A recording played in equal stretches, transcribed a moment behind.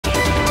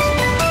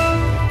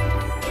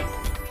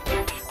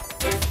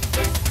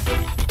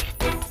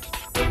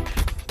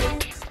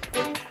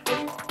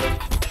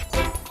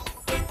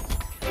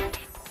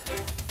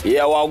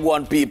Yeah,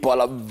 wagwan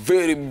people, a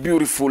very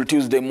beautiful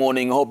Tuesday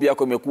morning. Hope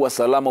yako imekuwa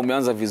salama,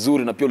 umeanza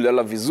vizuri na pia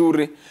ulilala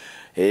vizuri.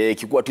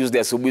 Ikikuwa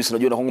Tuesday asubuhi,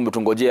 unajua na Mungu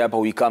umetungojea hapa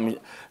we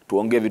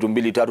tuongee vitu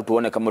mbili tatu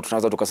tuone kama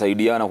tunaweza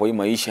tukasaidiana kwa hii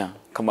maisha,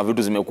 kama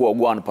vitu zimekuwa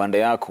wagwan pande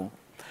yako.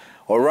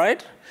 All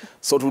right?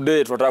 So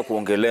today tunataka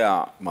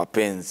kuongelea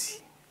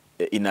mapenzi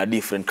in a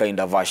different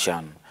kind of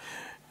version.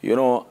 You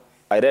know,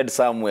 I read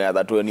somewhere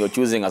that when you're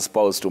choosing a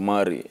spouse to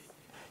marry,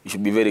 you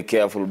should be very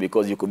careful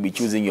because you could be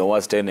choosing your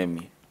worst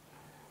enemy.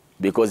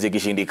 Because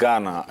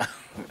ikishindikana,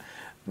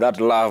 that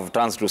love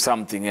turns to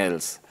something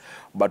else.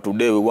 But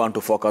today we want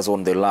to focus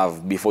on the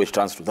love before it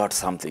turns to that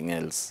something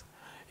else.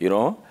 You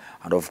know?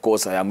 And of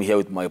course, I am here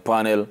with my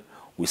panel.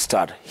 We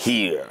start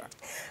here.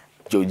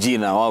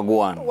 Georgina,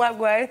 wagwan.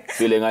 Wagwan.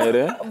 Feeling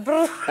aire?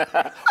 Brr.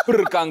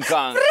 Brr kang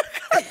kang.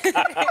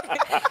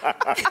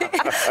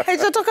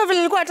 Haitotoka vile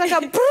nilikuwa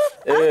nataka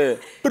brr.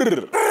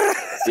 Brr.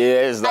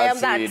 Yes,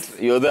 that's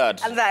it. You're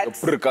that. I'm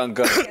that. Brr kang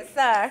kang. Yes,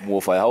 sir.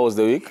 Mufai, how was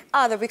the week?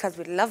 Oh, the week has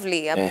been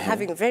lovely. I'm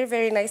having very,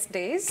 very nice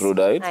days. True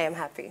that? I am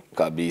happy.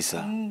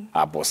 Kabisa.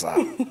 Hapo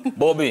sawa.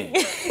 Bobby,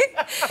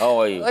 how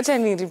are you? Wacha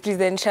ni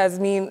represent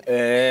Shazmin.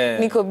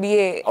 Niko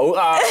BA. Oh,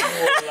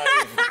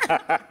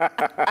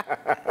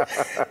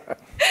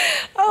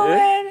 Oh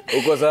man.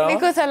 Uko sawa?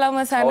 Niko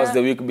salama sana. How has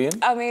the week been?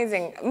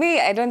 Amazing. Me,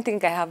 I don't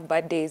think I have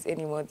bad days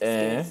anymore these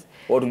days.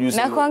 What would you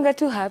say? Nakuanga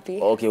too happy.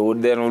 Okay, well,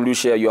 then will you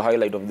share your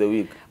highlight of the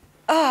week?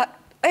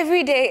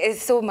 Every day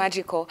is so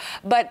magical.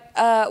 But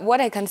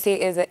what I can say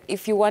is that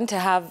if you want to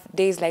have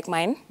days like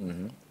mine,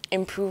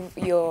 improve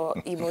your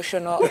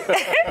emotional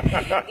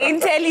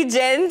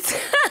intelligence.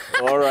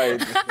 All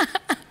right.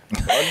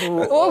 I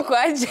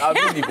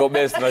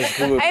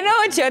know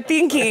what you're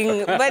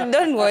thinking, but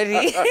don't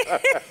worry.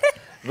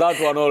 That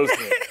one also.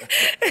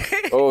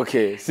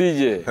 Okay,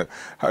 CJ.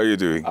 How are you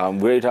doing? I'm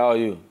great. How are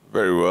you?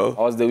 Very well.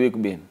 How's the week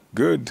been?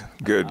 Good.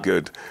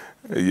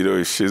 You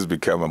know, she's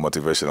become a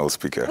motivational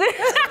speaker.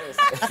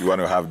 You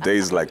want to have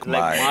days like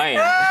mine.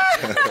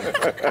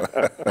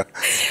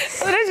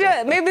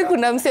 Maybe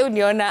kuna mse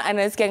uniona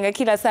anasikianga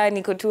kila saa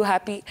niko too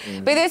happy.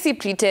 But they see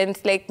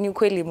pretense like ni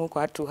kweli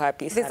mko too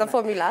happy. There's a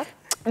formula.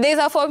 There's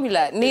a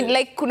formula.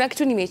 Like kuna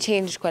kitu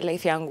nimechange kwa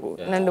life yangu.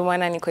 Na ndo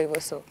maana niko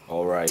hivyo so.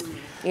 All right.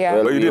 Yeah.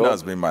 Well, you didn't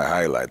ask me my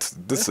highlights.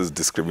 This is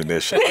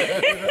discrimination.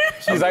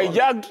 She's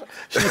hijacked.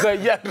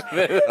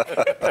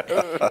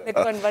 The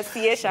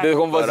conversation. The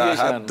conversation. But I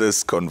had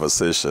this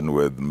conversation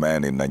with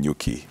men in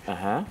Nanyuki,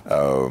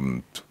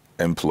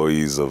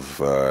 employees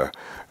of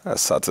a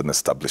certain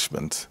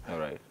establishment. All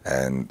right.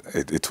 And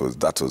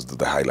that was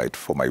the highlight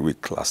for my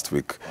week last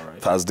week.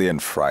 Right. Thursday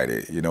and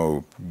Friday, you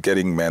know,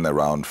 getting men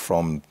around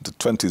from the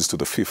 20s to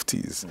the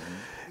 50s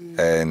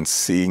and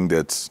seeing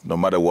that no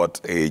matter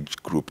what age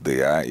group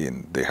they are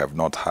in, they have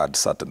not had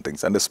certain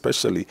things, and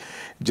especially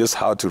just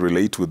how to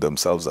relate with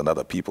themselves and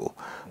other people.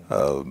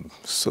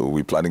 So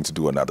we're planning to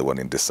do another one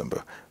in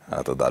December.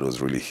 I thought that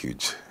was really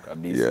huge.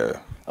 Yeah.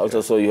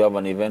 Also, so you have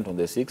an event on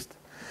the 6th?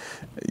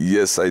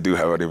 Yes, I do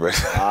have an event.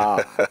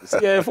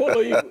 Yeah, I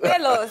follow you.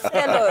 Tell us.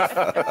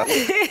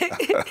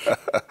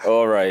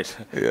 All right.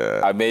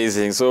 Yeah.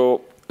 Amazing.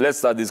 So let's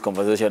start this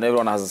conversation.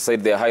 Everyone has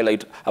said their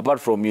highlight.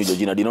 Apart from you,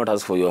 Georgina, did not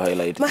ask for your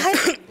highlight. My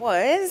highlight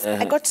was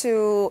I got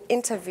to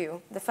interview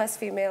the first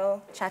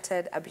female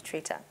chartered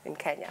arbitrator in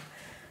Kenya.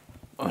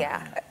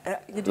 Yeah.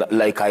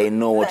 Like I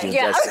know what you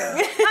just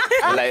said.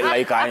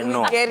 like I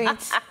know. Get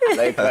it.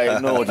 Like I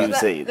know what you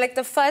said. Like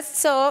the first,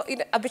 so you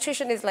know,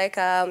 arbitration is like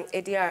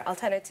ADR,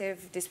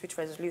 alternative dispute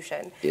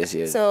resolution. Yes,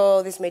 yes.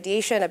 So this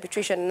mediation,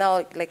 arbitration,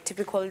 now like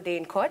typical day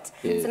in court.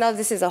 Yes. So now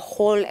this is a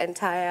whole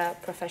entire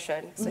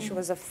profession. So she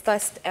was the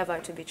first ever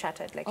to be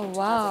chartered, like in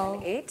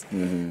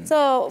 2008.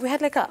 So we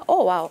had like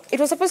it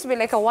was supposed to be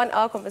like a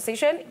 1-hour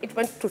conversation. It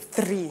went to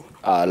 3.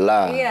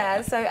 Allah.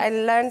 Yeah, so I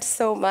learned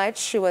so much.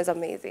 She was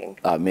amazing.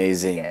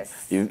 Amazing. Yes.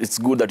 It's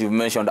good that you've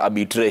mentioned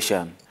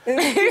arbitration.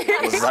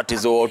 That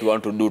is what we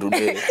want to do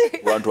today.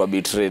 We want to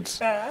arbitrate.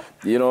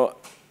 You know,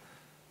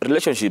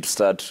 relationships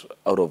start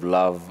out of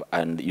love,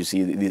 and you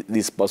see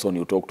this person,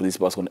 you talk to this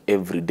person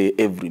every day,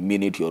 every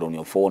minute, you're on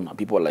your phone, and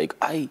people are like,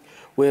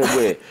 where?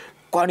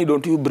 Kwani,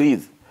 don't you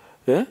breathe?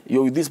 Yeah?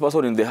 You're with this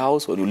person in the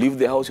house, or you leave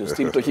the house, you're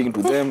still talking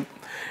to them.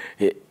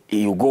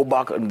 You go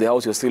back in the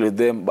house, you're still with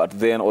them, but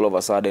then all of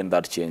a sudden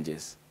that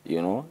changes. You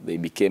know, they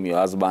became your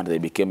husband, they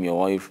became your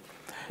wife,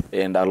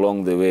 and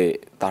along the way,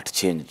 that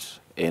changed.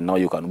 And now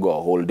you can go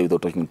a whole day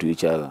without talking to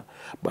each other,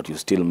 but you're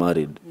still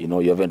married. You know,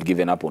 you haven't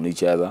given up on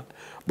each other,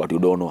 but you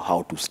don't know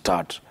how to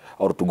start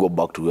or to go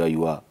back to where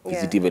you are. Yeah.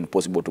 Is it even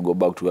possible to go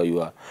back to where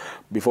you are?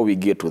 Before we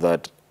get to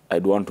that,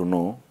 I'd want to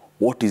know,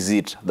 what is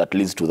it that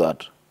leads to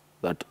that?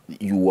 That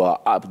you are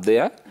up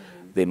there,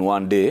 then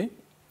one day,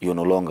 you're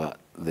no longer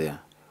there.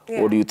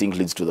 Yeah. What do you think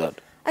leads to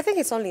that? I think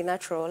it's only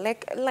natural.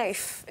 Like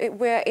life,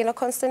 we're in a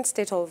constant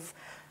state of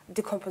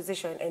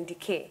decomposition and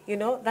decay, you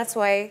know? That's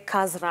why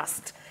cars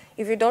rust.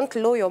 If you don't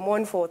lower your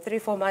moan for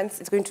 3-4 months,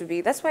 it's going to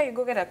be, that's why you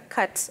go get a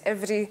cut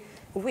every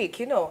week,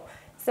 you know?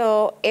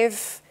 So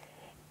if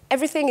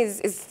everything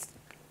is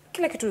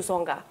kila kitu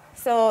songa,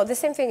 So the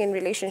same thing in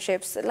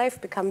relationships.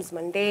 Life becomes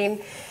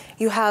mundane.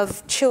 You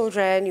have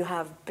children, you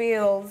have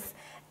bills,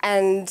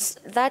 and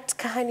that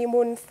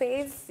honeymoon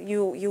phase,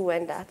 you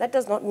enter. That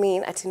does not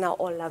mean until now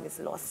all love is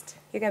lost.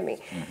 You get me?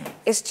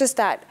 It's just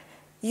that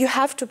you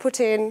have to put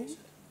in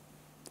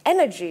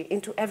energy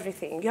into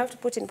everything. You have to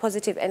put in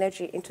positive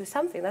energy into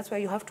something. That's why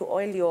you have to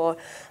oil your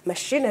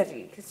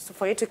machinery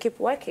for it to keep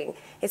working.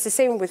 It's the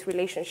same with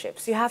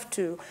relationships. You have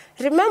to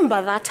remember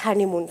that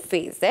honeymoon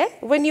phase,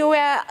 when you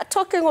were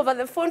talking over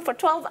the phone for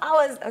 12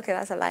 hours. Okay,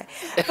 that's a lie.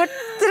 For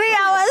 3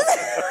 hours.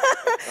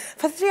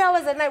 For 3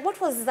 hours a night.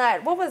 What was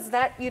that? What was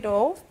that,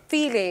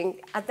 feeling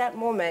at that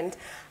moment?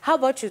 How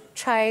about you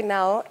try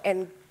now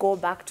and go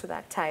back to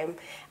that time?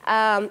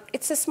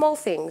 It's the small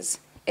things.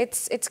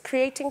 It's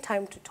creating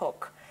time to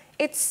talk.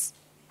 It's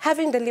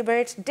having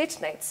deliberate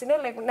date nights.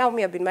 Like now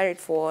I've been married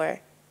for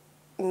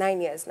 9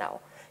 years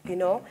now,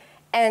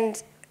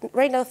 and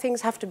right now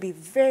things have to be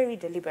very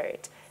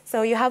deliberate.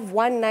 So you have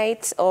one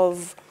night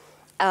of,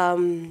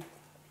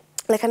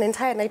 like an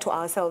entire night to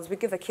ourselves. We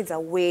give the kids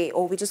away,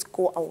 or we just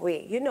go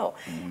away,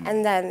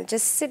 and then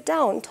just sit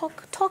down,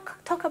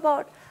 talk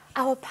about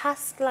our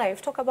past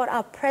life, talk about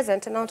our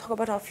present, and now talk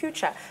about our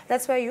future.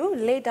 That's where you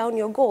lay down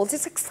your goals.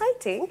 It's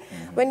exciting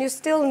when you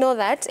still know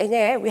that,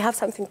 and we have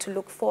something to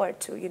look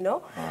forward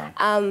to,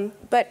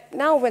 But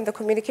now when the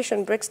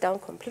communication breaks down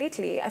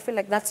completely, I feel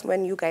like that's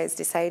when you guys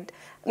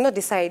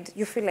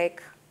you feel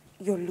like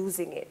you're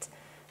losing it.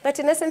 But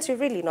in essence, you're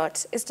really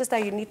not. It's just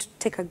that you need to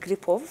take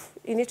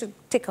you need to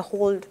take a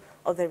hold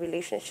of the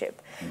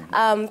relationship.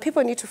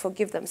 People need to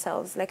forgive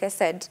themselves. Like I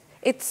said,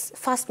 it's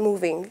fast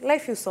moving.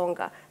 Life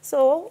husonga.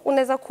 So,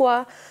 unaweza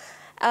kuwa,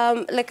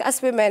 like us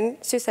women,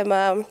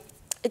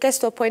 it gets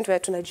to a point where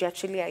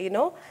tunajiachilia,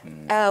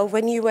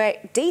 when you were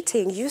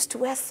dating, you used to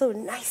wear so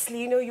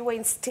nicely, you were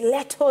in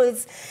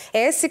stilettos,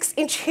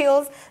 6-inch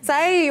heels. So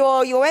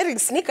you're wearing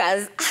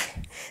sneakers.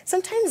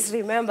 Sometimes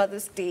remember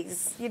those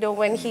days,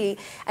 when he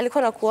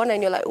alikuwa nakuona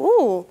and you're like,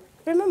 ooh,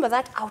 remember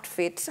that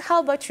outfit. How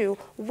about you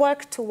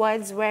work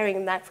towards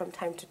wearing that from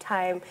time to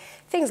time?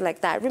 Things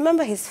like that.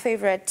 Remember his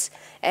favorite,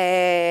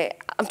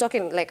 I'm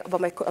talking like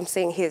about I'm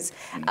saying his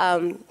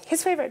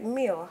favorite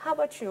meal. How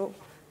about you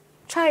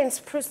try and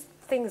spruce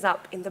things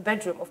up in the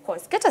bedroom, of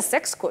course. Get a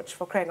sex coach,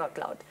 for crying out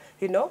loud,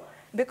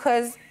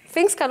 because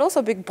things can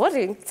also be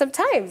boring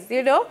sometimes,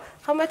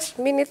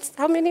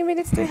 How many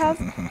minutes do you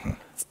have?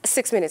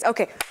 6 minutes.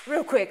 Okay,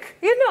 real quick,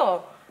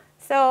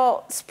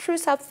 So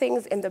spruce up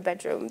things in the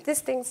bedroom.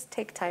 These things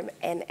take time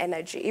and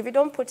energy. If you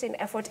don't put in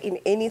effort in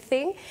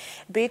anything,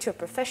 be it your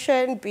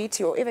profession, be it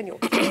even your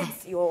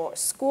kids, your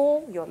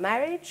school, your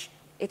marriage,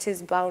 it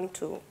is bound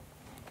to,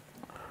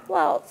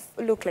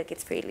 look like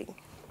it's failing.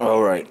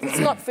 All right. It's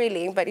not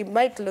failing, but it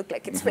might look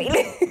like it's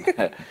failing.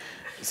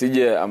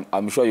 CJ,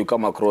 I'm sure you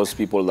come across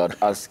people that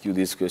ask you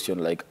this question,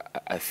 like,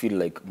 I feel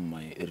like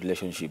my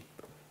relationship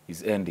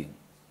is ending,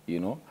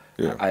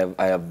 Yeah.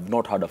 I have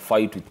not had a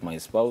fight with my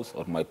spouse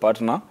or my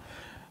partner,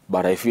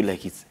 but I feel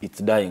like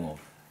it's dying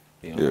off.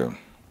 Yeah.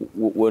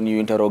 When you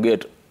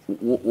interrogate,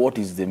 what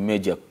is the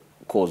major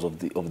cause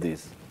of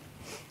this?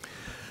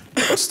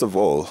 First of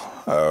all,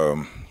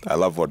 I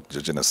love what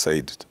Georgina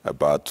said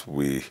about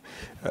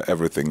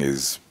everything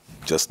is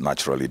just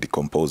naturally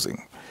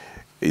decomposing.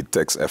 It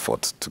takes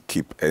effort to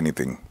keep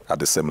anything at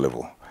the same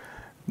level.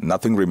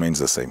 Nothing remains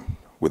the same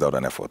without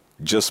an effort.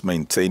 Just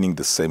maintaining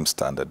the same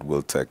standard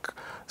will take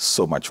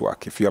so much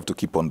work. If you have to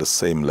keep on the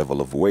same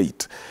level of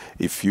weight,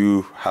 if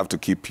you have to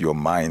keep your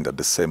mind at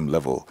the same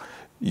level,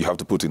 you have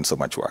to put in so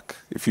much work.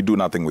 If you do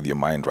nothing with your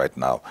mind right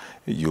now,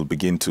 you'll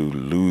begin to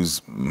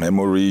lose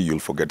memory. You'll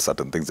forget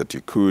certain things that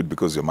you could,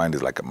 because your mind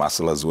is like a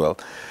muscle as well.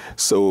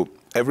 So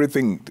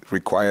everything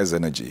requires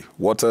energy.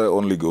 Water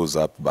only goes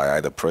up by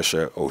either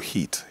pressure or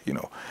heat.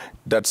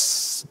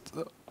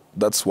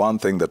 That's one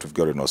thing that we've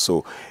got to know.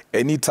 So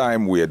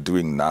anytime we are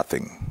doing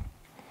nothing,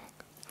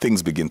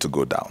 things begin to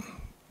go down.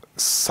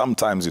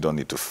 Sometimes you don't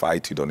need to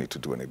fight, you don't need to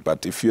do anything.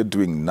 But if you're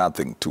doing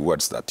nothing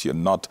towards that, you're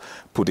not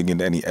putting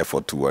in any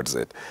effort towards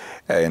it.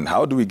 And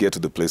how do we get to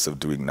the place of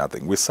doing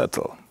nothing? We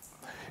settle.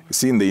 You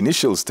see, in the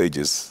initial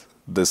stages,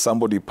 there's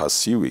somebody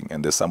pursuing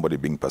and there's somebody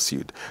being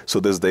pursued. So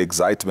there's the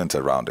excitement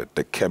around it,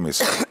 the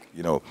chemistry,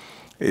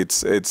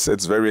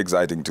 It's very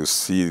exciting to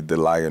see the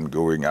lion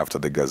going after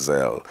the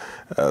gazelle.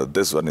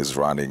 This one is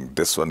running,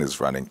 this one is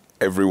running.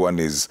 Everyone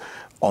is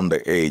on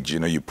the edge.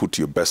 You put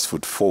your best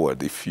foot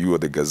forward. If you are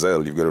the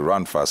gazelle, you've got to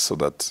run fast so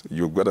that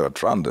you've got to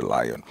outrun the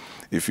lion.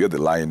 If you're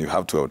the lion, you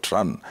have to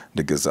outrun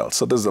the gazelle.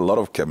 So there's a lot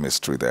of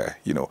chemistry there,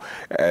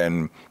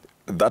 and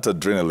that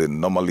adrenaline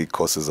normally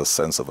causes a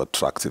sense of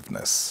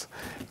attractiveness.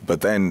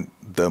 But then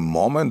the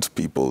moment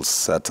people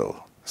settle,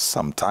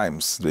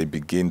 sometimes they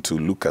begin to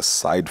look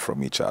aside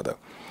from each other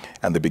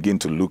and they begin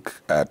to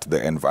look at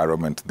the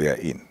environment they're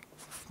in.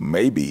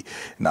 Maybe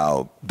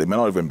now they may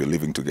not even be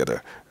living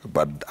together,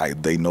 but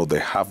they know they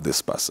have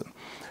this person.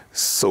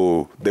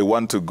 So they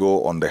want to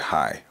go on the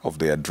high of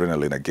the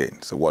adrenaline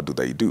again. So what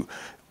do?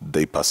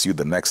 They pursue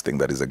the next thing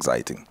that is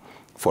exciting.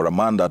 For a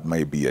man, that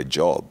may be a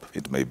job,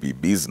 it may be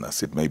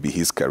business, it may be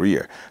his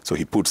career. So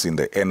he puts in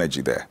the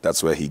energy there.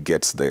 That's where he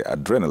gets the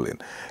adrenaline.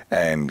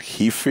 And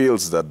he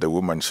feels that the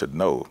woman should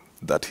know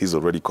that he's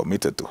already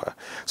committed to her.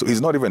 So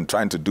he's not even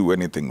trying to do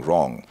anything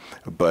wrong,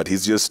 but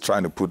he's just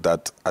trying to put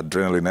that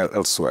adrenaline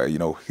elsewhere. You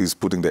know, he's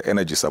putting the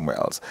energy somewhere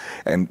else.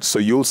 And so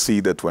you'll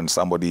see that when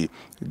somebody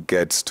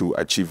gets to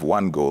achieve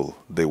one goal,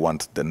 they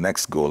want the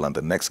next goal and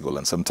the next goal.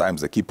 And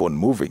sometimes they keep on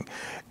moving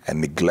and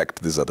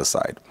neglect this other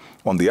side.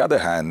 On the other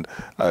hand,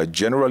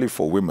 generally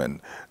for women,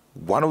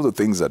 one of the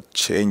things that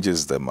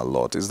changes them a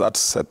lot is that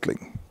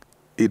settling.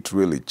 It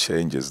really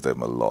changes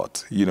them a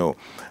lot. You know,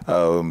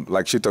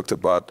 like she talked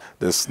about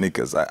the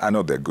sneakers. I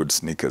know they're good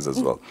sneakers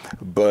as well.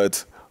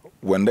 But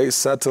when they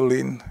settle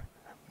in,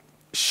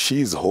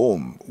 she's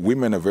home.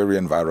 Women are very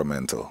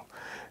environmental,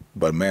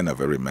 but men are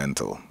very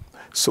mental.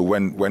 So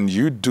when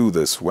you do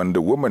this, when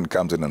the woman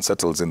comes in and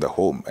settles in the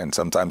home, and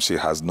sometimes she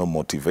has no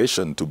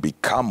motivation to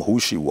become who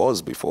she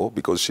was before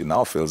because she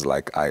now feels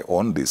like I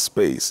own this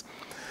space,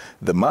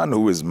 the man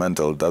who is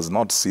mental does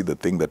not see the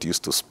thing that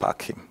used to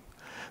spark him.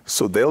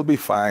 So they'll be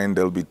fine,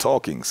 they'll be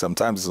talking.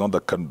 Sometimes it's not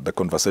the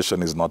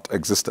conversation is not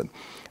existent.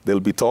 They'll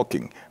be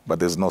talking, but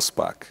there's no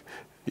spark.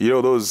 You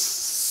know, those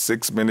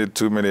 6 minute,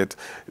 2 minute,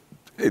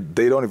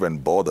 they don't even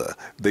bother.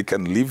 They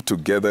can live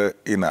together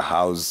in a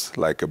house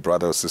like a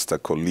brother or sister,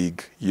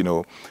 colleague, you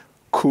know,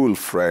 cool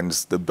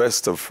friends, the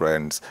best of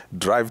friends,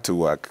 drive to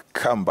work,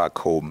 come back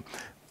home.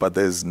 But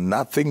there's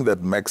nothing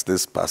that makes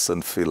this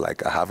person feel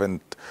like I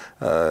haven't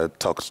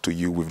talked to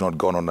you, we've not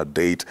gone on a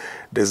date.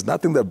 There's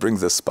nothing that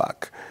brings a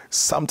spark.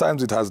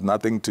 Sometimes it has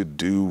nothing to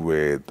do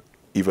with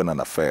even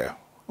an affair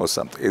or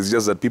something. It's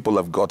just that people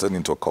have gotten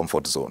into a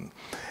comfort zone.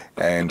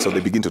 And so they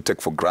begin to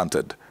take for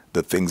granted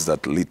the things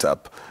that lit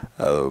up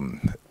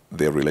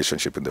their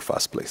relationship in the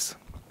first place.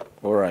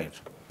 All right.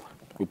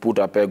 We put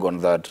a peg on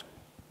that.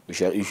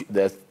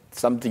 There's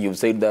something you've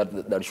said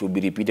that should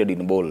be repeated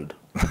in bold.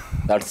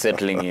 That's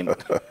settling in.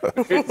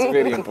 It's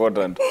very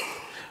important.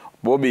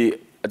 Bobby,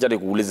 acha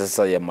nikuulize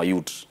sasa ya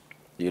mayouth,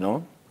 you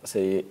know?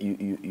 Say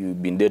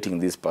you've been dating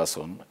this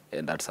person,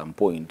 and at some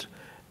point,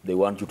 they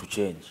want you to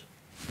change.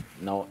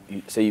 Now,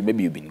 say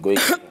maybe you've been going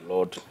a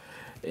lot,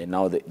 and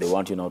now they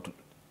want you now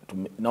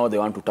now they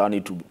want to turn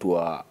it to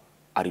a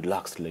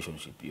relaxed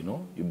relationship, you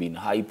know? You've been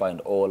hyper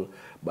and all,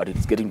 but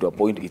it's getting to a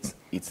point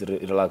it's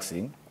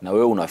relaxing. Now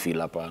wewe una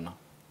feel hapana.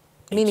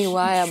 Mini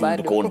wire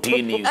bado.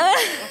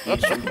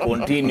 It should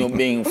continue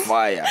being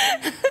fire.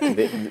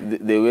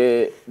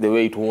 The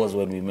way it was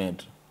when we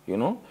met, you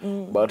know?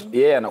 But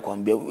yeah,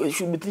 anakuambia we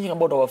should be thinking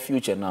about our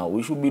future now.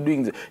 We should be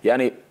doing this.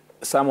 Yani,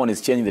 someone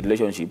is changing the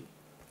relationship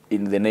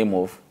in the name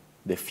of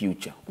the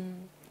future.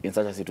 In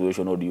such a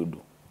situation, what do you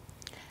do?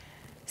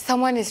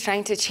 Someone is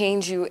trying to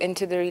change you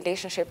into the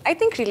relationship. I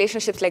think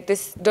relationships like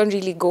this don't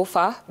really go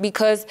far,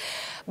 because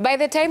by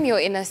the time you're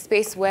in a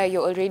space where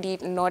you're already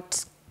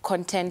not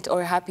content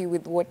or happy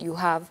with what you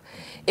have,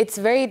 it's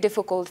very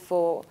difficult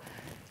for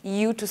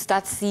you to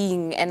start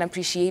seeing and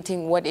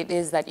appreciating what it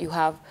is that you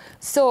have.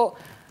 So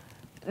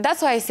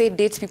that's why I say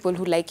date people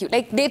who like you.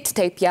 Like, date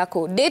type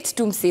yako, date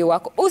tu msee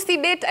wako. Usi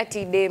date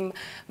ati dem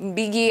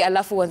bigi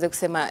alafu wanze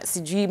kusema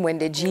sijui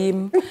mwende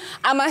gym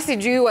ama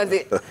sijui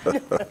wanze.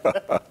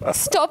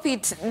 Stop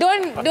it.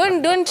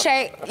 Don't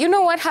try. You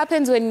know what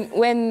happens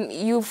when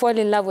you fall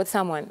in love with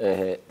someone?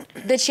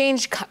 The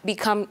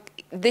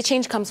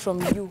change comes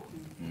from you.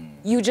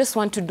 You just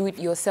want to do it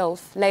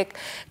yourself. Like,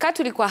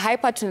 katulikuwa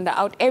hyper tunaenda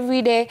out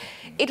every day,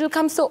 it will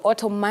come so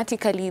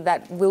automatically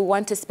that we'll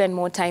want to spend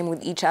more time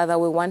with each other.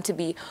 We'll want to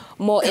be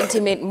more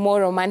intimate, more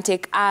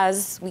romantic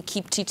as we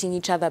keep treating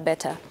each other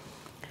better.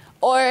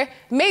 Or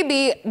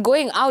maybe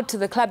going out to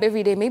the club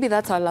every day, maybe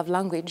that's our love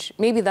language.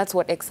 Maybe that's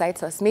what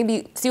excites us.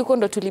 Maybe siyuko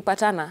ndo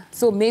tulipatana.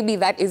 So maybe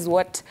that is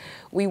what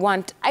we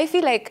want. I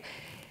feel like,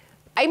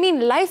 I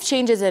mean, life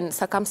changes and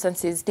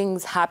circumstances,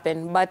 things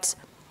happen, but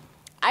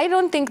I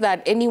don't think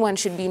that anyone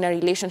should be in a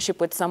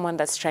relationship with someone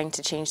that's trying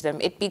to change them.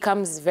 It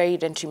becomes very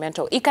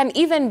detrimental. It can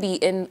even be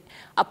in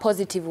a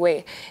positive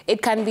way.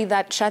 It can be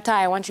that, Shata,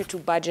 I want you to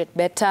budget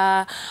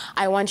better.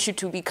 I want you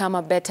to become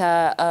a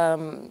better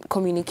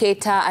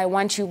communicator. I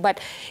want you, but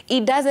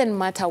it doesn't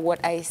matter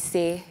what I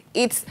say.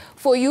 It's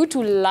for you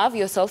to love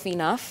yourself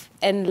enough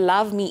and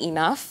love me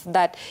enough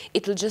that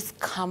it'll just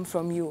come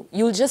from you.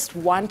 You'll just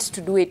want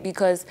to do it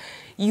because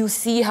you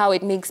see how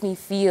it makes me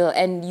feel,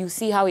 and you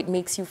see how it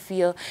makes you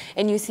feel,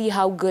 and you see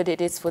how good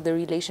it is for the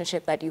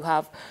relationship that you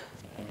have.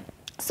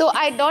 So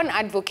I don't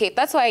advocate.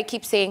 That's why I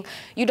keep saying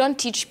you don't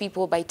teach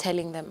people by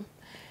telling them.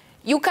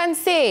 You can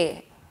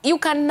say, you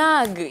can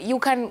nag, you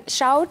can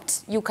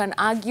shout, you can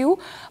argue,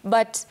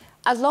 but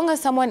as long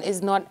as someone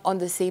is not on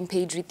the same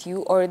page with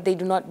you, or they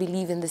do not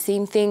believe in the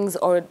same things,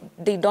 or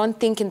they don't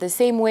think in the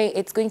same way,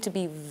 it's going to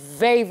be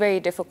very, very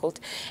difficult.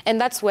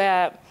 And that's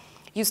where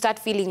you start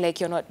feeling like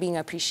you're not being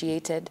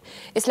appreciated.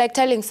 It's like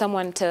telling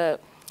someone to,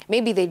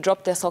 maybe they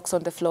drop their socks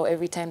on the floor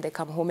every time they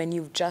come home and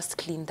you've just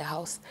cleaned the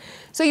house.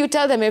 So you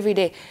tell them every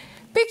day,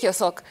 pick your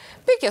sock,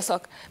 pick your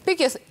sock, pick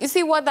your sock. You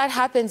see what that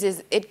happens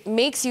is it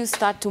makes you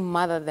start to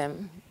mother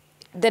them.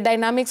 the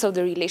dynamics of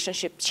the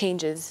relationship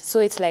changes. So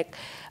it's like,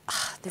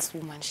 this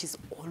woman, she's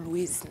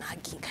always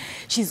nagging.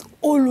 She's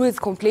always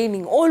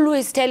complaining,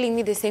 always telling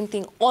me the same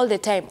thing all the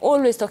time,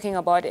 always talking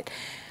about it.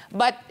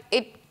 But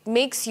it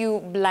makes you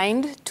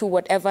blind to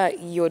whatever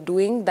you're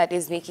doing that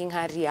is making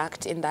her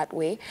react in that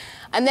way.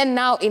 And then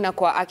now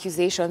inakwa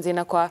accusations,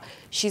 inakwa,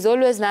 she's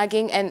always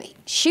nagging and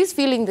she's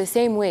feeling the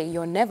same way.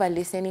 You're never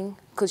listening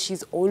because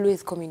she's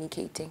always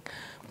communicating.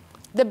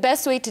 The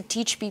best way to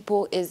teach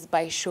people is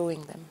by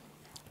showing them,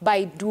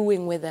 by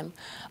doing with them,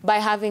 by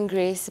having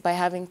grace, by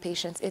having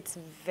patience. It's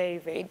very,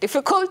 very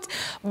difficult,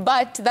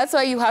 but that's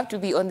why you have to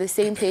be on the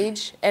same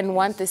page and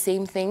want the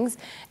same things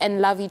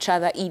and love each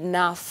other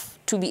enough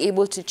to be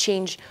able to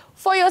change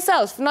for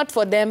yourself, not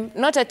for them.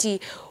 Not ati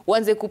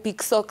wanze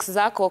kupick socks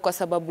zako kwa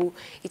sababu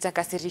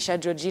itakasirisha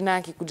Georgina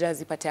akikuja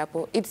azipate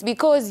hapo. It's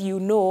because you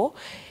know,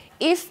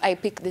 if I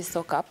pick this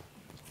sock up,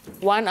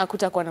 one,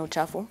 hakutakuwa na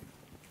uchafu,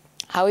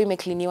 how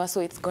imekliniwa, so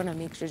it's gonna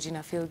make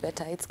Georgina feel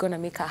better. It's gonna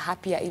make her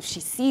happier if she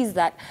sees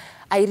that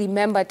I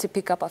remember to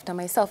pick up after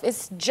myself.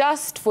 It's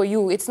just for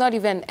you. It's not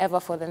even ever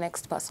for the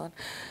next person.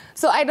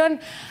 So I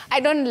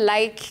don't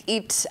like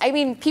it. I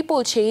mean,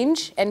 people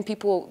change and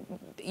people,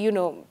 you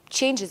know,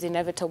 change is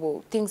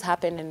inevitable. Things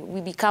happen and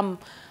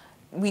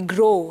we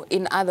grow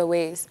in other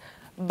ways.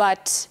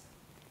 But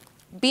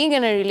being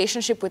in a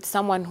relationship with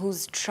someone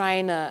who's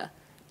trying to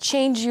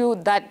change you,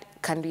 that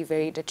can be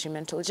very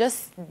detrimental.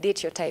 Just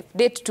date your type.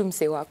 Date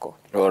tumse wako.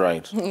 All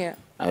right. Yeah.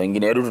 Na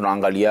wengine yetu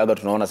tunaangaliaga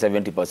tunaona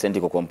 70%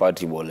 iko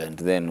compatible and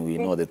then we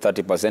know the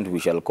 30% we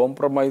shall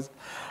compromise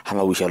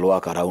ama we shall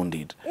work around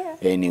it. Yeah.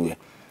 Anyway.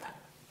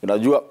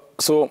 Unajua,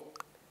 so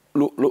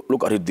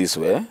look at it this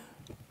way.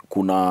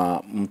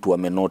 Kuna mtu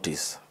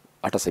amenotice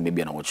hata say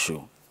maybe ana watch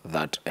show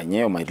that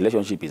enyewe my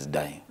relationship is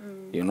dying.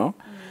 You know?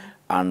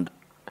 And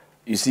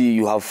you see,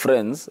 you have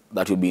friends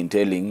that you've been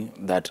telling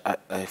that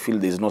I feel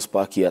there's no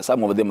spark here.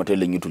 Some of them are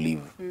telling you to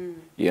leave,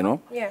 you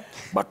know? Yeah.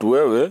 But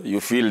wherever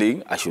you're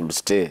feeling, I should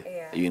stay.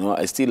 Yeah. You know,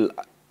 I still,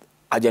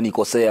 aja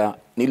nikosea,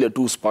 nile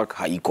tu spark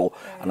haiko,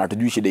 and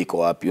atujui shida iko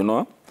wapi, you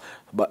know?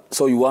 But,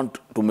 so you want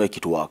to make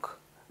it work,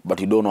 but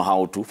you don't know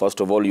how to.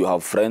 First of all, you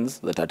have friends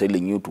that are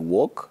telling you to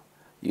walk,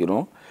 you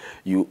know?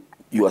 You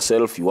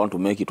yourself, you want to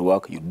make it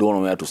work, you don't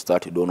know where to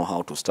start, you don't know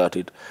how to start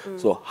it.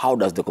 So how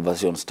does the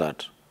conversation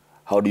start?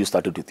 How do you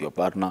start it with your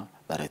partner,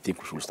 that I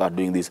think we should start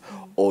doing this?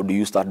 Or do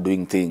you start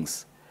doing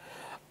things?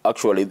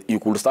 Actually,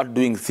 you could start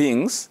doing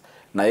things,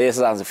 na yeye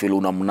sasa feel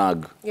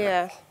unamnag.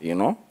 Yeah. You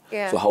know?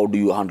 Yeah. So how do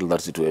you handle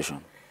that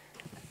situation?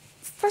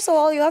 First of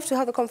all, you have to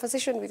have a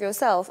conversation with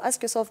yourself.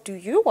 Ask yourself, do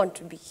you want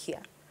to be here?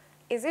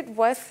 Is it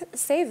worth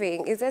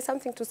saving? Is there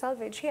something to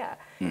salvage here?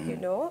 You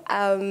know,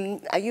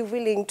 are you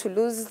willing to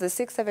lose the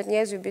 6-7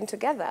 years you've been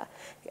together?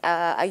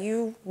 Are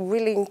you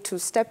willing to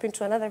step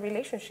into another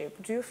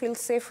relationship? Do you feel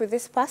safe with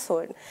this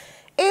person?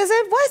 Is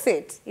it worth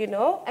it? You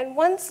know, and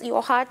once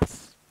your heart,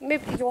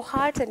 maybe your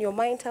heart and your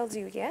mind tells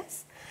you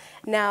yes.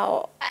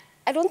 Now,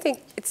 I don't think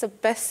it's the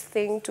best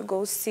thing to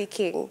go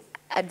seeking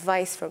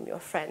advice from your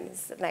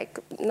friends. Like,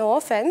 no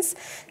offense,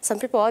 some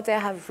people out there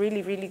have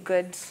really, really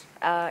good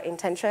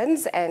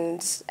intentions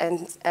and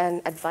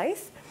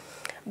advice,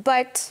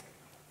 but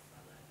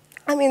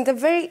I mean,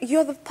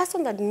 you're the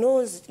person that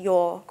knows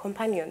your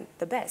companion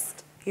the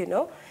best, you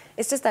know?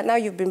 It's just that now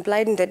you've been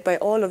blinded by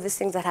all of these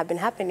things that have been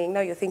happening.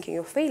 Now you're thinking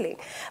you're failing.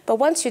 But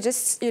once you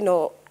just, you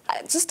know,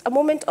 just a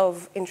moment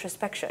of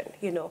introspection,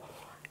 you know,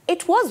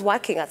 it was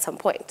working at some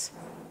point,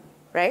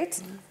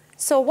 right?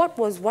 So what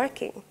was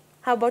working?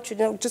 How about you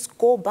know, just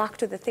go back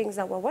to the things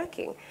that were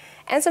working?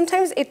 And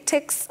sometimes it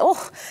takes,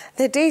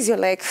 the days you're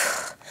like,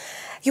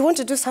 you want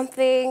to do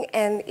something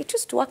and it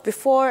used to work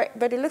before,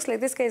 but it looks like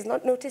this guy is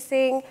not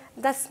noticing.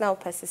 That's now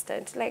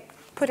persistent. Like,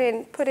 put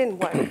in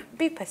work,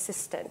 be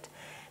persistent,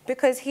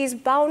 because he's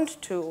bound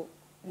to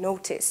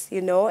notice,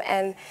 you know?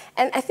 And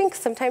I think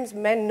sometimes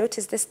men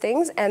notice these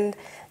things and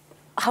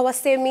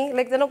hawasemi,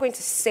 like they're not going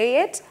to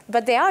say it,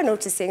 but they are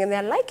noticing and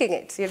they're liking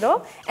it, you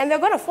know? And they're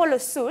going to follow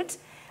suit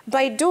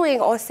by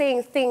doing or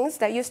saying things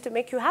that used to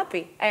make you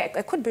happy.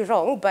 I could be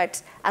wrong,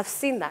 but I've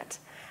seen that.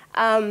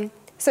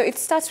 So it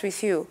starts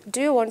with you. Do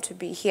you want to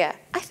be here?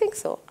 I think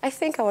so. I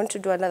think I want to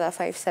do another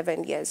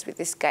 5-7 years with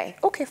this guy.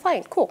 Okay,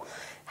 fine, cool.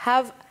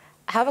 Have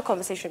a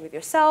conversation with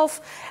yourself,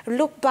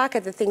 look back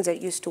at the things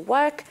that used to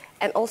work,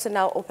 and also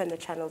now open the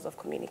channels of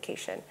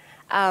communication.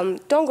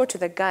 Don't go to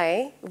the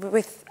guy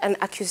with an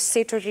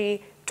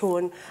accusatory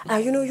tone.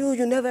 You know,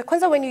 you never,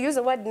 kwanza when you use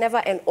the word never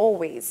and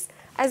always,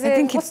 as in, I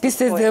think it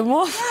pisses them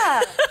off.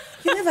 Yeah,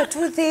 you never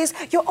do this.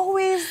 You're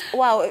always,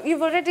 wow,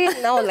 you've already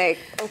now like,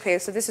 okay,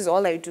 so this is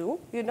all I do,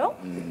 you know?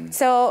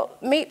 So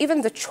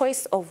even the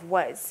choice of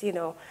words, you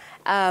know.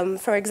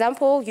 For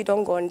example, you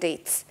don't go on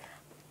dates.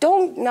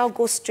 Don't now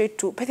go straight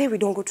to, but then we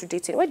don't go to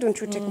dating. Why don't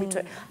you take me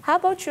to, how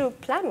about you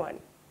plan one?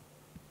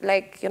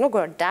 Like, you're not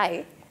going to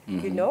die,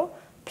 you know?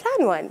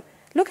 Plan one.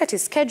 Look at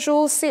his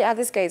schedule, say,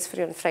 this guy is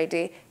free on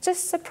Friday.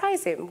 Just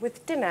surprise him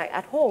with dinner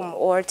at home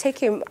or take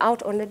him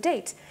out on a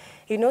date.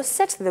 You know,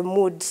 set the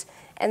mood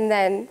and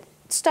then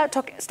start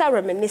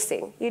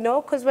reminiscing, you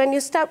know, because when you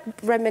start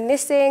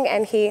reminiscing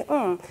and he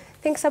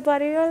thinks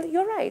about it,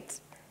 you're right.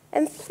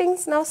 And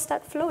things now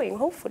start flowing,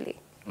 hopefully.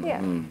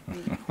 Yeah.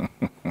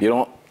 You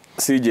know,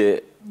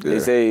 CJ, they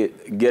say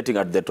getting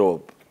at the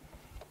top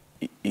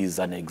is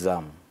an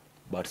exam,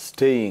 but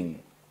staying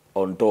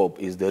on top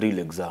is the real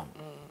exam,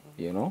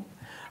 you know?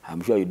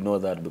 I'm sure you know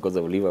that because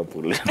of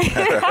Liverpool.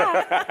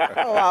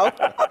 Oh, wow.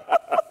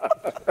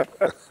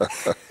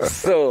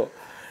 So,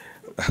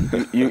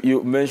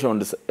 you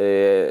mentioned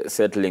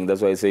settling.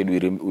 That's why I said we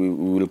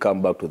will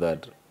come back to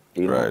that.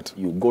 You know, right.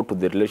 You go to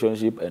the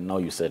relationship and now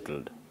you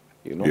settled,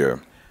 you know? Yeah.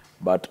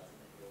 But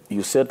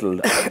you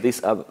settled and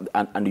this other,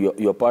 and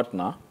your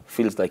partner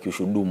feels like you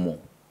should do more,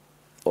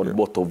 or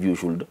both of you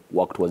should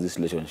work towards this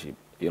relationship,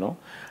 you know?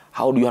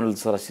 How do you handle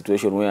such a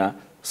situation where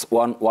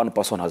one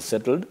person has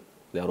settled,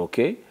 they are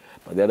okay,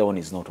 but the other one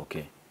is not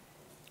okay?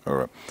 All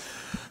right.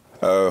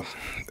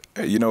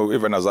 You know,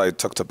 even as I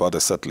talked about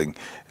the settling,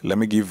 let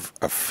me give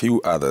a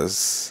few other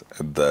things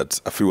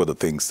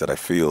that I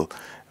feel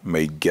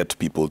may get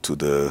people to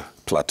the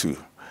plateau.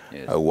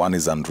 Yes. One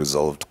is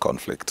unresolved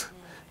conflict.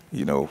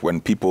 You know,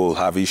 when people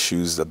have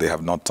issues that they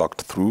have not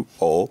talked through,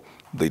 or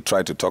they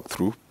try to talk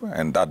through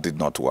and that did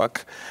not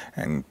work,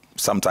 and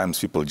sometimes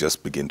people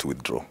just begin to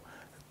withdraw.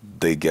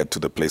 They get to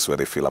the place where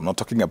they feel, I'm not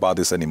talking about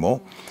this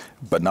anymore.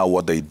 But now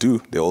what they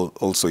do, they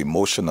also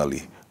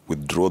emotionally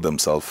withdraw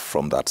themselves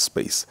from that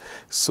space.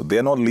 So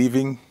they're not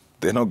leaving,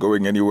 they're not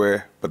going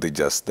anywhere, but they're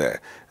just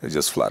there. They're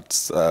just flat.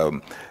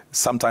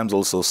 Sometimes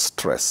also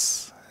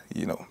stress.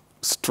 You know,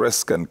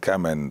 stress can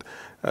come and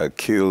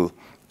kill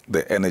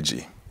the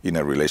energy in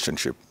a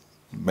relationship.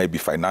 Maybe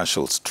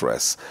financial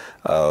stress,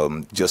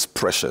 just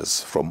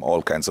pressures from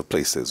all kinds of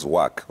places,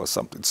 work or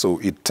something. So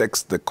it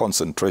takes the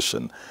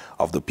concentration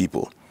of the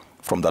people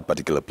from that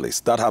particular place.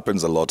 That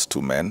happens a lot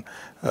to men.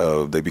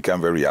 They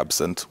become very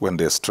absent when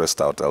they're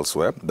stressed out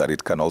elsewhere. That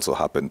it can also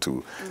happen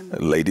to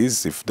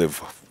ladies if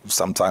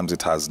sometimes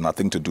it has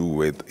nothing to do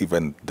with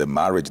even the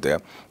marriage there.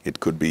 It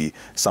could be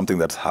something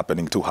that's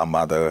happening to her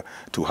mother,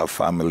 to her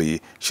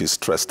family. She's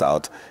stressed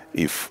out.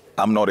 If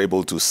I'm not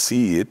able to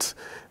see it,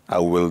 I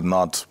will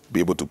not be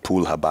able to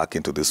pull her back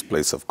into this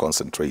place of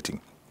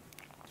concentrating.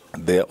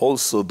 There are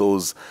also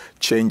those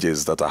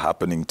changes that are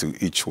happening to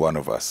each one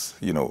of us.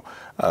 You know,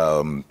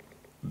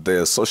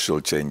 there are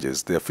social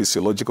changes, there are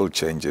physiological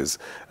changes,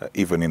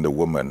 even in the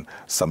woman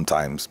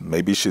sometimes.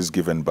 Maybe she's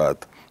given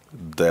birth.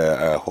 There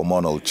are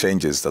hormonal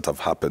changes that have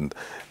happened,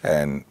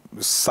 and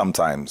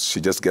sometimes she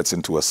just gets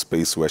into a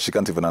space where she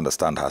can't even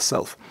understand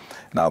herself.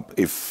 Now,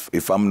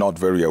 if I'm not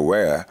very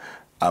aware,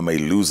 I'm a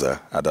loser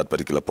at that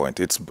particular point.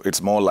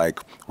 It's more like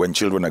when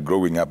children are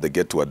growing up, they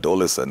get to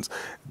adolescence,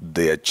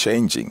 they are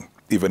changing,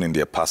 even in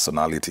their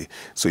personality.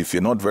 So if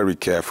you're not very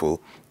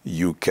careful,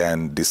 you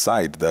can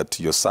decide that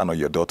your son or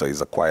your daughter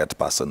is a quiet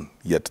person,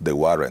 yet they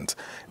weren't.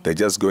 They're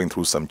just going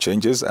through some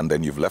changes, and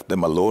then you've left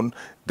them alone.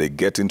 They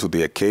get into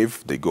their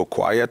cave, they go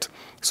quiet.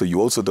 So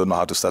you also don't know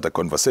how to start a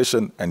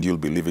conversation, and you'll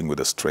be living with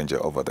a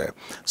stranger over there.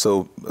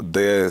 So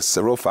there are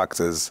several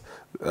factors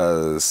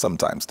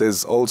sometimes.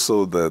 There's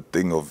also the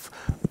thing of,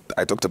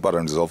 I talked about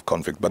unresolved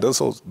conflict, but there's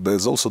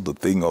also the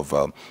thing of,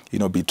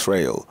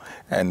 betrayal.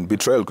 And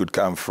betrayal could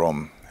come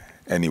from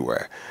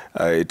anywhere.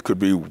 It could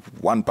be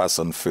one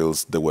person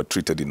feels they were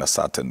treated in a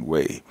certain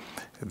way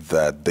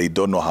that they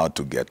don't know how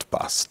to get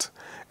past.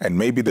 And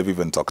maybe they've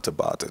even talked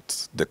about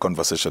it. The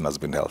conversation has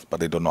been held, but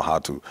they don't know how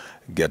to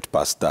get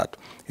past that.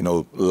 You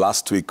know,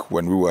 last week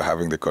when we were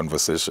having the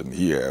conversation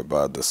here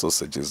about the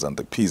sausages and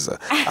the pizza,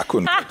 I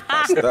couldn't get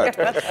past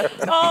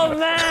that. Oh,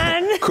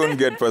 man. Couldn't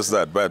get past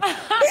that, but...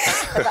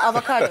 The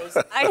avocados.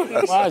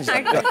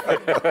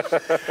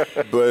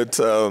 But,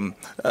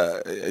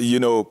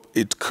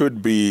 it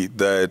could be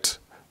that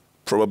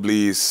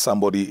probably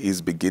somebody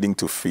is beginning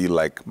to feel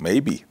like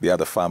maybe the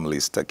other family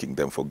is taking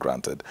them for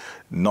granted,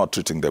 not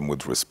treating them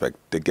with respect.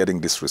 They're getting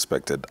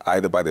disrespected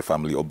either by the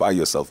family or by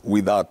yourself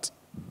without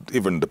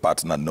even the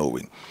partner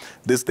knowing.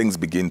 These things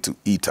begin to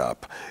eat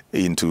up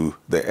into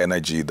the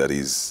energy that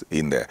is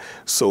in there.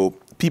 So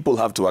people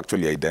have to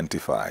actually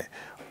identify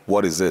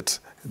what is it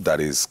that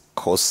is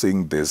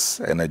causing this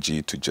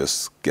energy to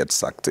just get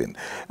sucked in.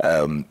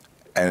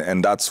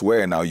 And that's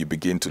where now you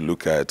begin to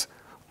look at,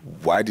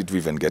 why did we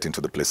even get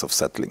into the place of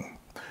settling?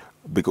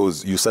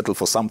 Because you settle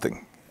for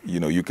something. You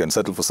know, you can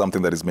settle for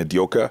something that is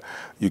mediocre.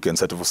 You can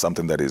settle for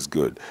something that is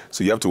good.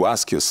 So you have to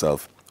ask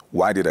yourself,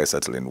 why did I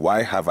settle in?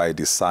 Why have I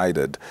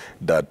decided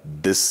that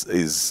this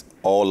is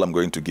all I'm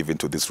going to give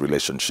into this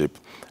relationship?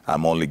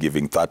 I'm only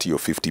giving 30 or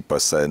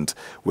 50%.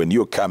 When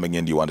you're coming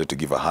in, you wanted to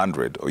give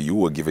 100, or you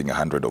were giving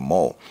 100 or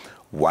more.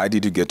 Why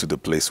did you get to the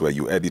place where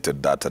you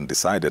edited that and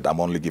decided, I'm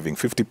only giving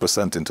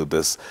 50% into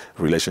this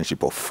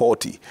relationship, or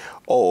 40?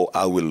 Or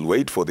I will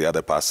wait for the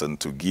other person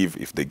to give.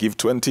 If they give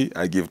 20,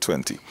 I give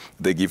 20.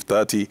 They give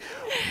 30.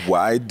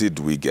 Why did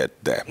we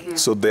get there?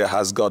 So there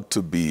has got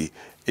to be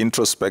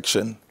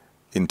introspection,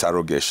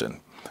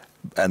 interrogation.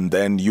 And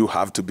then you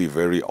have to be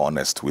very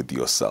honest with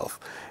yourself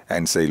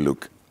and say,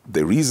 look,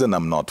 the reason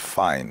I'm not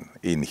fine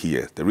in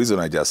here, the reason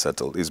I just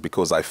settled is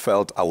because I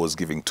felt I was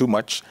giving too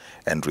much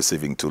and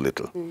receiving too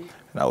little.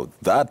 Now,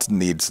 that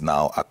needs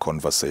now a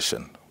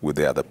conversation with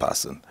the other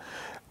person.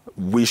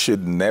 We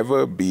should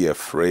never be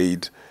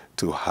afraid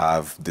to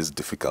have these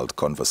difficult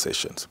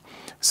conversations.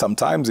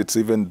 Sometimes it's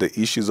even the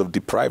issues of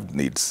deprived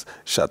needs,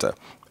 Shatta.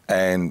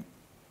 And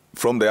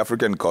from the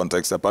African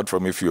context, apart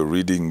from if you're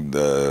reading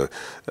the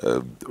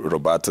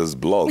Roberta's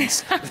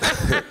blogs,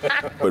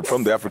 but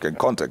from the African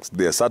context,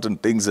 there are certain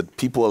things that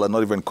people are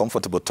not even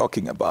comfortable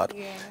talking about.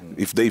 Yeah.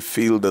 If they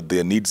feel that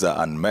their needs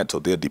are unmet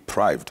or they're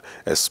deprived,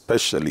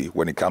 especially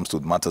when it comes to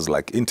matters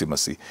like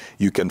intimacy,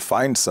 you can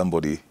find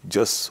somebody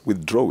just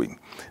withdrawing.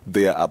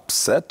 They are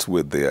upset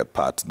with their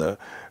partner,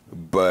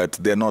 but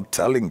they're not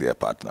telling their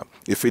partner.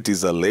 If it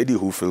is a lady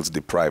who feels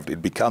deprived,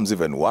 it becomes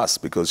even worse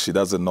because she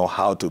doesn't know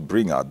how to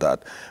bring out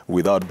that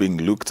without being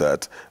looked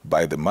at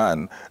by the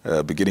man,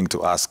 beginning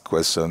to ask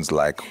questions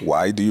like,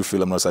 why do you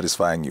feel I'm not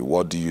satisfying you?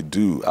 What do you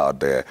do out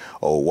there?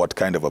 Or what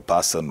kind of a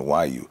person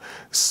were you?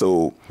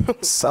 So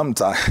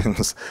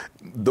sometimes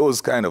those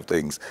kind of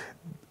things,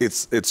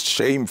 it's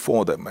shame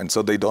for them, and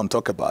so they don't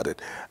talk about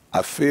it.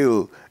 I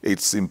feel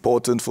it's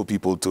important for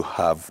people to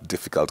have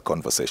difficult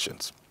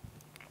conversations,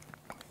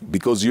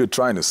 because you're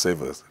trying to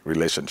save a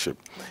relationship.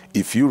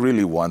 If you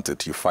really want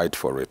it, you fight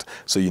for it.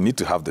 So you need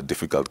to have the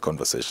difficult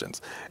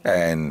conversations.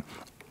 And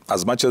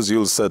as much as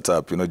you'll set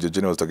up, you know,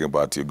 Georgina was talking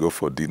about you go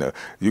for dinner,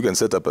 you can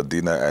set up a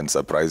dinner and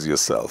surprise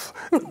yourself.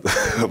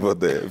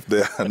 But if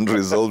there are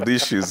unresolved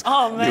issues,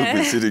 you'll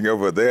be sitting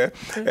over there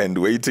and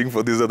waiting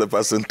for this other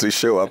person to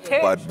show up.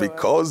 But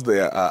because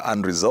there are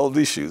unresolved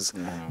issues,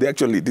 they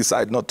actually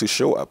decide not to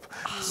show up.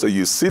 So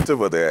you sit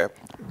over there,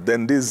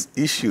 then these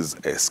issues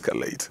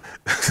escalate.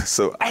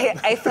 So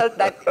I felt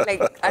that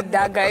like a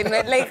dagger. I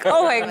meant like,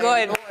 oh my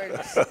God.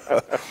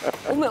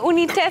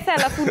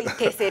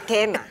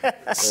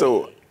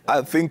 So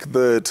I think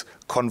that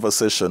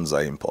conversations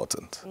are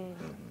important.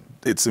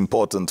 It's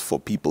important for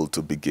people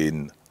to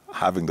begin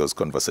having those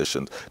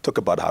conversations. Talk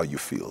about how you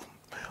feel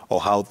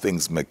or how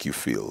things make you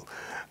feel.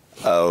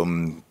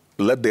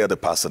 Let the other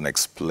person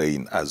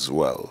explain as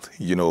well.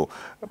 You know,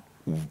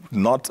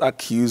 not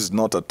accuse,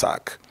 not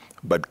attack,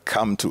 but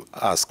come to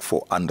ask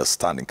for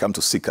understanding, come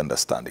to seek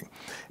understanding.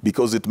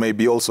 Because it may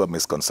be also a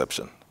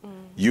misconception.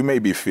 You may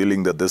be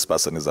feeling that this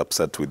person is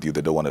upset with you,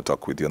 they don't want to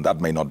talk with you, and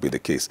that may not be the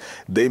case.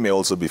 They may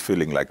also be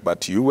feeling like,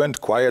 but you went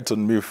quiet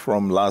on me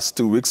from last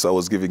 2 weeks, so I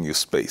was giving you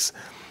space.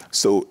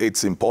 So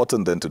it's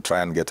important then to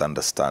try and get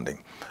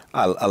understanding.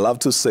 I love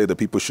to say that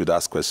people should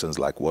ask questions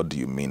like, what do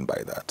you mean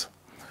by that?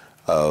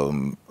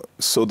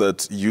 So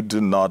that you do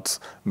not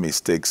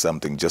mistake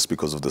something just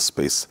because of the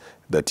space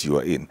that you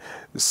are in.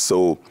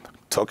 So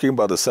talking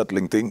about the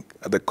settling thing,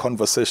 the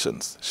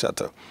conversations,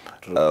 Shatta,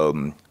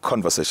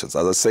 conversations.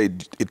 As I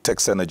said, it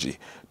takes energy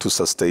to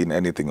sustain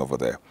anything over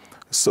there.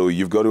 So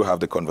you've got to have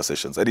the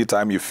conversations.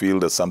 Anytime you feel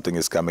that something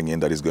is coming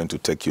in that is going to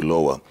take you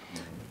lower,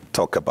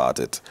 talk about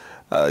it.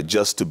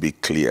 Just to be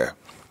clear,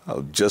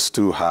 just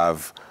to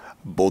have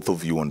both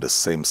of you on the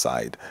same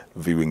side,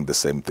 viewing the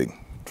same thing.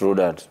 True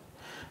that.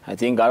 I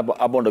think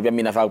hapo ndo pia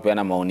mimi nafaa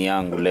kupeana maoni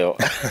yangu leo.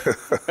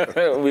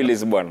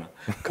 Willis bwana.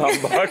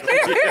 Come back.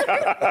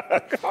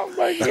 Come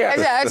back here.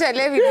 Acha,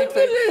 let me do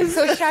it.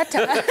 So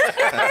Shatta.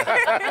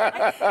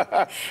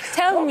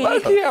 Tell me,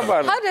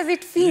 how does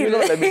it feel? You know,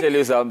 let me tell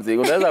you something.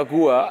 Unaweza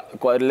kuwa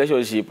kwa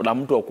relationship na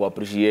mtu wa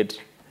kuappreciate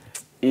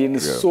in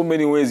so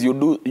many ways. You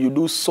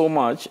do so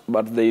much,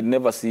 but they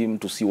never seem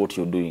to see what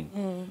you're doing.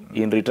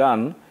 In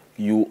return,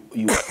 you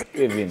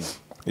even.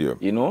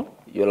 You know,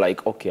 you're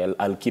like, okay,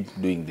 I'll keep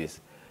doing this.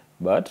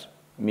 But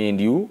me and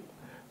you,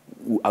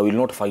 I will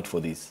not fight for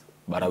this.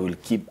 But I will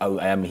keep,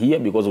 I am here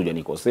because of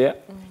hujanikosea.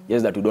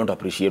 Yes, that you don't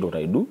appreciate what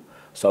I do.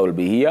 So I will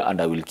be here and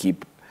I will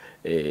keep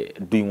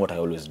doing what I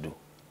always do.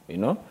 You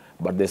know?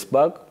 But the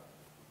spark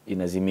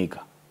inazimika.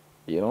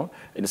 You know?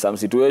 In some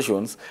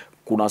situations,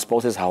 kuna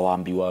spouses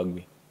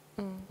hawaambiwagwi.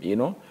 You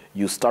know?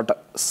 You start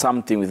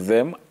something with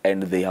them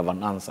and they have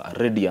an answer, a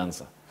ready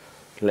answer.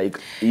 Like,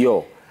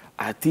 yo,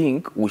 I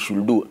think we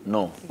should do.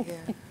 No.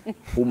 Yeah.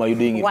 Whom are you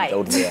doing it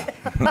out there?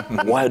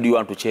 Why do you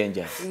want to change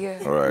us?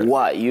 Yeah. Right.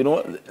 Why? You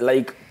know,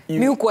 like,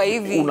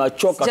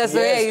 unachoka. Yes,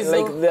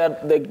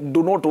 like they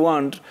do not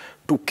want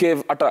to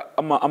cave at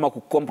ama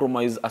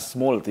compromise a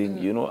small thing,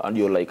 you know, and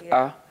you're like,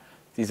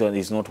 this one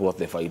is not worth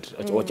the fight.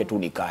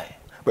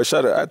 But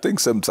Shatta, I think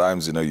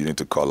sometimes, you know, you need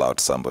to call out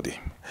somebody.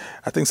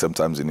 I think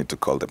sometimes you need to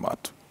call them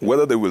out,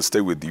 whether they will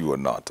stay with you or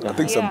not. I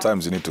think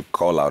sometimes you need to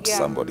call out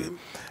somebody.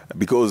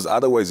 Because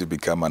otherwise you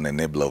become an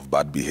enabler of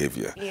bad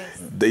behavior. Yes.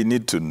 They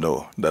need to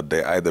know that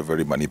they're either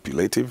very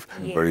manipulative,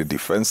 very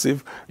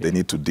defensive. They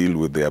need to deal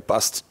with their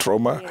past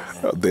trauma.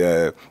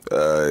 They're,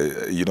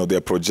 you know,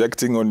 they're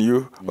projecting on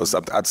you. Or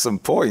something. At some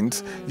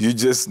point, you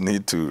just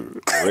need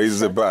to raise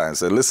the bar and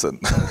say, listen,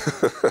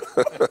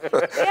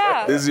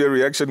 your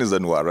reaction is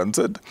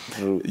unwarranted.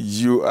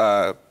 You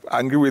are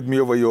angry with me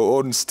over your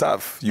own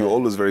stuff. You're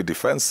always very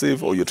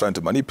defensive, or you're trying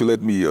to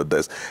manipulate me, or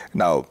this.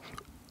 Now,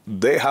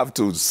 they have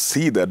to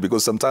see that,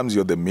 because sometimes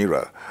you're the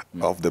mirror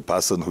of the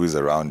person who is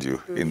around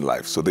you in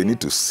life. So they need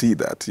to see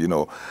that, you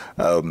know.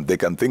 They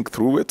can think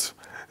through it.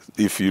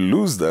 If you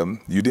lose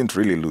them, you didn't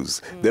really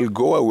lose. They'll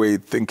go away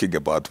thinking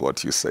about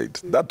what you said.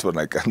 That one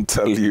I can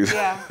tell you.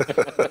 Yeah.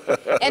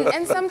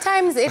 and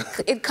sometimes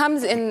it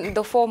comes in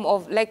the form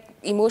of like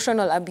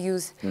emotional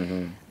abuse.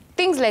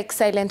 Things like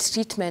silent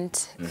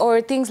treatment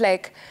or things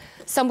like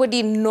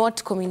somebody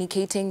not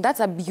communicating, that's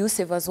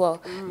abusive as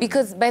well.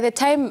 Because by the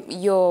time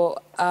you're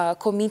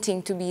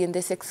committing to be in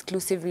this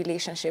exclusive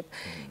relationship,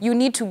 you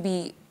need to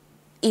be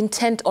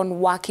intent on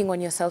working on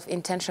yourself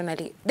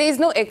intentionally. There is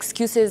no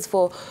excuses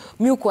for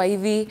mi kwa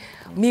hivi,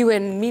 mi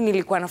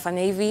nilikuwa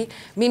nafanya hivi,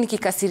 mi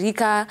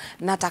nikikasirika,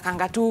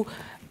 natakanga tu.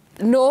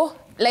 No,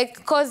 like,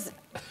 because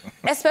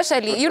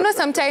especially, you know,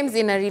 sometimes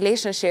in a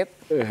relationship,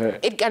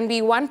 it can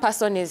be one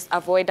person is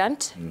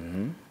avoidant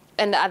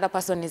and the other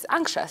person is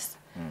anxious.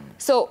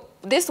 So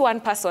this one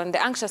person,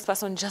 the anxious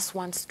person, just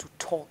wants to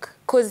talk.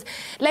 Because,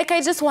 like,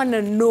 I just want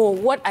to know,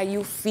 what are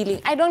you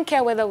feeling? I don't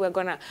care whether we're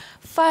going to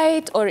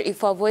fight or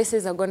if our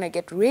voices are going to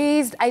get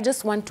raised. I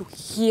just want to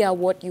hear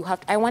what you have.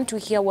 I want to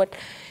hear what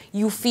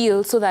you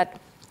feel so that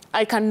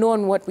I can know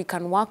on what we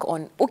can work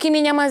on.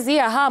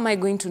 Ukininyamazia, how am I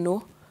going to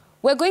know?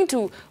 We're going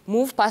to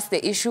move past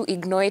the issue,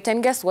 ignore it,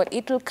 and guess what?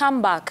 It will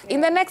come back.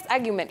 In the next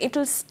argument, it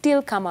will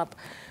still come up.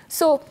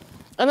 So,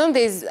 and then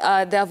there's the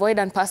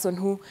avoidant person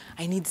who,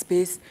 I need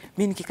space,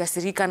 mi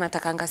nikikasirika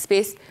natakanga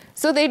space.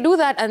 So they do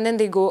that and then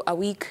they go a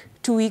week,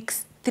 2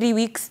 weeks, 3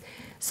 weeks.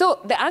 So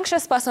the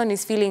anxious person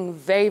is feeling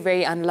very,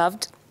 very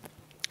unloved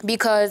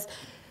because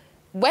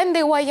when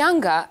they were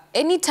younger,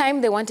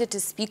 anytime they wanted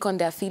to speak on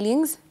their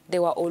feelings, they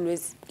were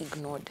always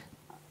ignored.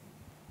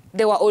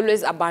 They were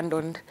always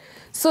abandoned.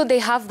 So they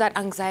have that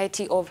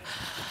anxiety of,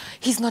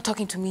 he's not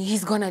talking to me,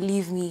 he's gonna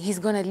leave me, he's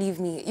gonna leave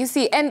me. You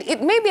see, and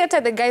it may be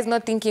that the guy's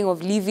not thinking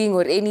of leaving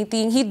or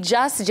anything, he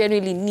just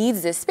genuinely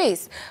needs the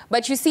space.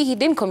 But you see, he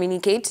didn't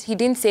communicate, he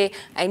didn't say,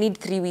 I need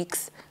 3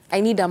 weeks, I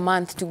need a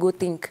month to go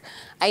think,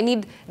 I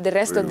need the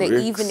rest of the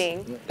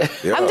evening.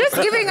 Yeah. I'm just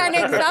giving an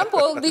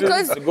example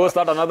because... Go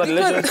start another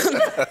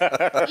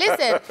relationship.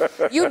 Listen,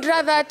 you'd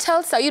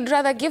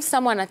rather give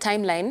someone a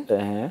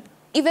timeline,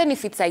 even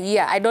if it's a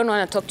year, I don't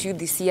want to talk to you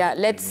this year,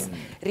 let's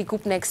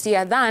recoup next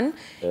year, then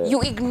you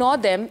ignore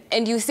them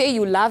and you say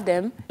you love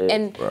them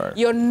and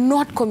you're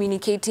not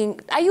communicating.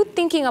 Are you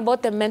thinking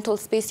about the mental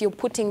space you're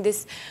putting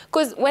this?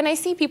 Because when I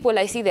see people,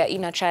 I see their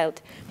inner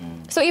child.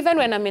 So even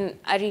when I'm in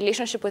a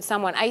relationship with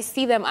someone, I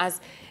see them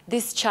as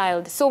this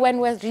child. So when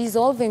we're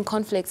resolving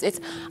conflicts, it's,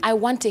 I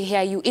want to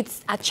hear you.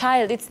 It's a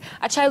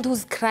child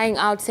who's crying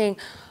out saying,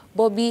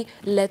 Bobby,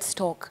 let's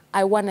talk.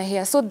 I want to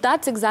hear. So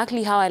that's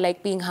exactly how I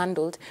like being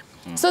handled.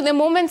 So the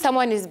moment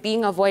someone is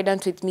being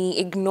avoidant with me,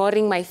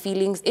 ignoring my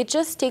feelings, it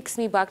just takes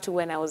me back to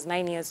when I was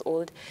 9 years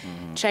old,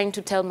 trying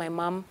to tell my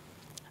mom,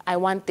 I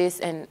want this,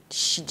 and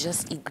she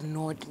just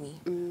ignored me.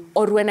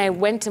 Or when I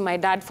went to my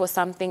dad for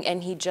something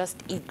and he just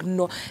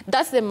ignored.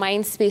 That's the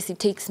mind space it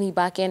takes me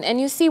back in. And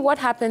you see what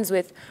happens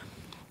with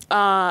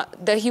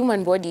the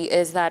human body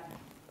is that,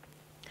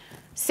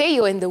 say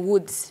you're in the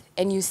woods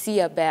and you see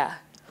a bear,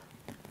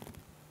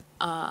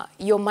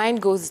 your mind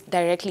goes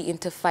directly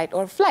into fight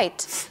or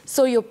flight.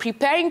 So you're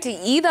preparing to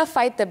either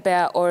fight the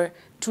bear or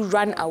to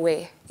run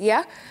away,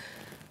 yeah?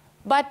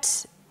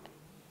 But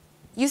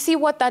you see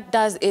what that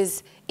does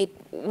is,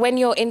 when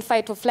you're in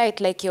fight or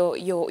flight, like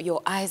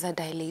your eyes are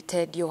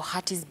dilated, your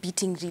heart is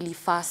beating really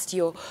fast,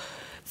 your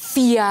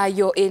fear,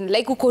 you're in,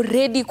 like uko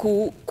ready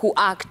ku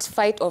act,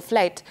 fight or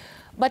flight.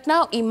 But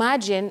now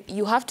imagine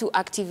you have to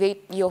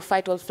activate your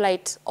fight or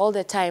flight all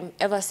the time,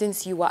 ever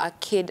since you were a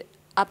kid,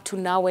 up to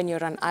now when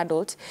you're an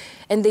adult,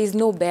 and there's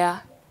no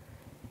bear.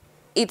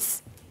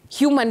 It's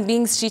human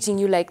beings treating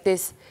you like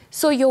this.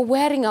 So you're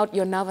wearing out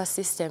your nervous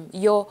system.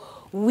 You're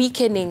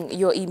weakening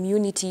your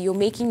immunity. You're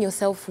making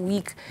yourself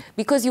weak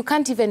because you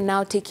can't even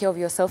now take care of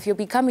yourself. You're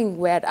becoming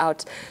weared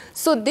out.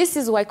 So this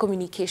is why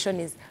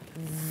communication is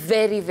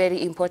very,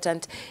 very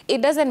important.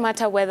 It doesn't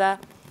matter whether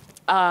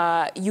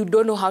you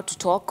don't know how to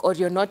talk or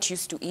you're not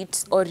used to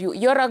it or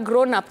you're a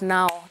grown-up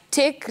now.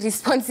 Take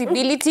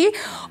responsibility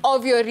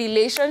of your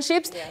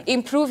relationships,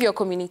 improve your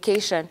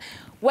communication.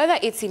 Whether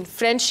it's in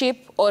friendship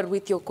or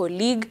with your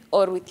colleague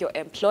or with your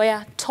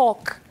employer,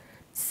 talk.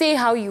 Say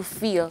how you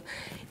feel.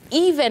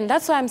 Even,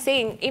 that's why I'm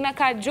saying, in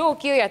a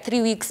joke, you're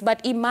 3 weeks,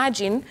 but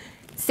imagine,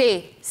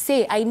 say,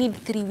 I need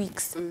 3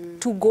 weeks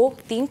to go,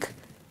 think,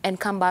 and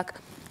come back.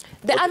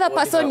 The other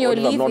person you're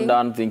leaving... I'm not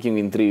done thinking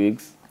in 3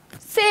 weeks.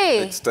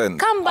 Say, Extend.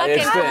 come back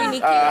and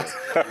communicate.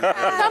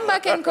 Come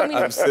back and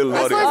communicate. I'm still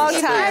not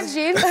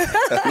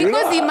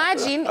because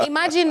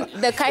imagine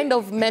the kind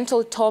of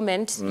mental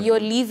torment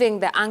you're leaving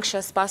the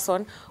anxious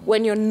person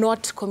when you're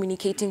not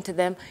communicating to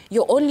them.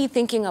 You're only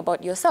thinking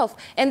about yourself.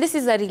 And this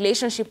is a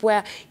relationship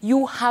where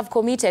you have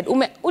committed.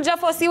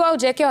 Ujafosiwa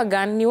ujekewa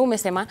gani ni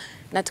umesema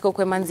nataka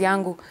kwe manzi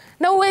yangu.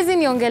 Na uwezi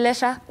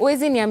niongelesha,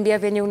 uwezi niambia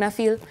venye una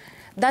feel.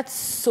 That's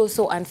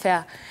so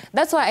unfair.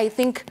 That's why I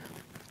think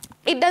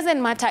it doesn't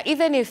matter,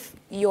 even if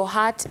your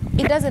heart,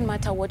 it doesn't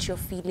matter what you're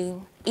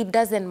feeling. It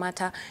doesn't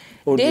matter.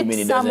 What do you Date mean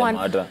it someone,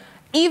 doesn't matter?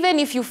 even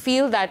if you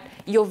feel that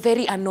you're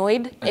very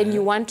annoyed and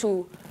you want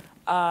to,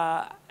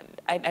 I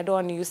don't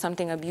want to use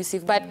something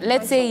abusive, but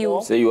let's say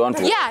you... Say you want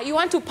to... Yeah, you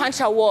want to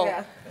punch a wall.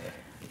 Yeah.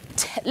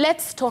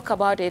 Let's talk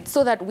about it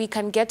so that we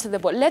can get to the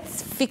bottom.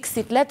 Let's fix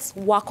it. Let's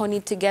work on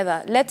it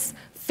together. Let's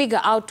figure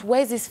out,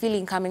 where is this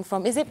feeling coming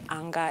from? Is it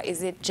anger?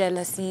 Is it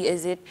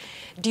jealousy?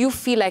 Do you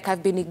feel like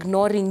I've been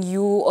ignoring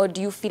you, or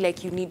do you feel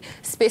like you need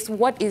space?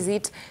 What is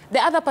it? The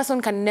other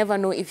person can never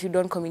know if you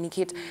don't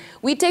communicate.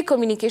 We take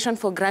communication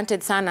for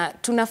granted sana.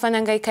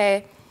 Tunafanyanga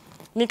ikae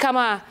ni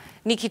kama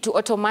ni kitu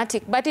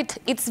automatic, but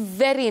it's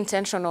very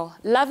intentional.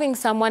 Loving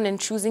someone and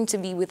choosing to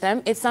be with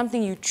them, it's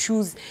something you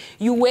choose.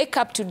 You wake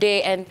up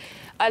today and,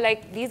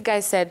 like these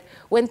guys said,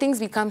 when things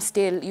become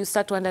stale, you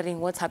start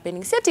wondering what's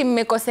happening. Si ati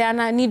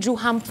mmekoseana, ni juu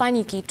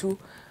hamfanyi kitu,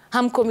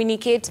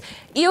 communicate.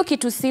 Iyo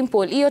kitu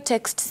simple, iyo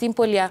text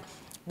simple ya,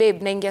 babe,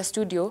 naingia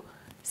studio,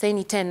 say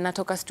ni 10,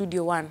 natoka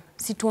studio 1.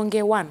 Si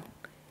tuongee 1.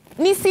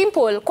 Ni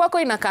simple, kwako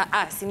inaka,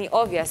 si ni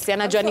obvious,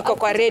 anajua niko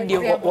kwa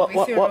radio.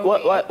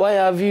 Why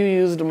have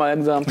you used my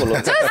example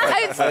of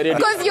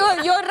because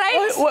you're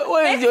right.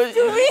 Why is your...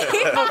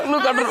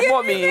 Look at her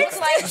for me.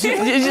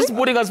 She's just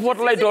putting a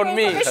spotlight on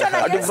me.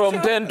 From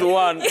 10 to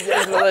 1.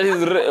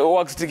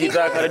 Works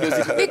tiki-taka.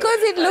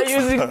 Because it looks...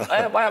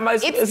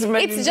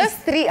 It's just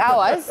 3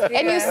 hours.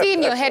 And you see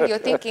in your head, you're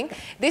thinking,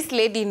 this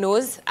lady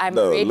knows I'm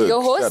a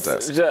radio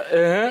host.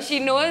 She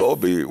knows...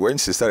 Bobby, when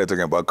she started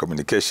talking about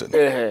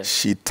communication,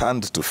 she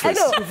turned to face.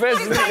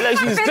 Like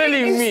she's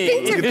telling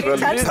me.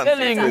 She's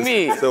telling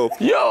me. So,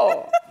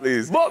 yo,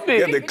 please, Bobby,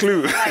 get the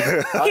clue.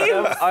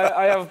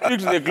 I have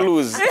picked the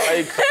clues.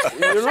 Like, you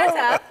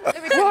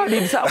know, what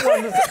did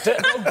someone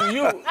tell to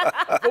you?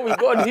 Before we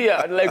got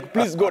here, like,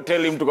 please go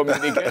tell him to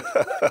communicate.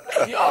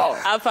 Yo.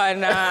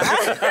 Apana.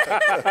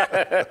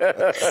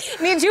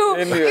 Niju,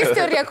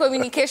 history ya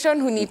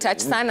communication hunitouch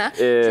sana.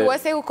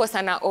 Kiwase uko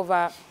sana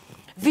over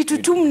vitu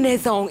tu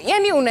mnezong.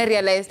 Yani una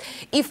realize,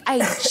 if I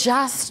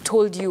just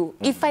told you,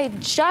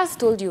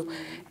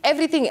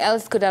 everything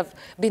else could have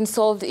been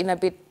solved in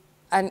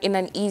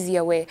an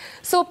easier way.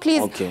 So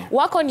please,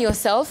 work on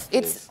yourself.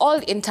 It's all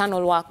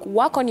internal work.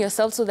 Work on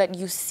yourself so that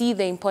you see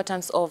the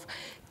importance of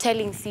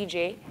telling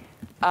CJ,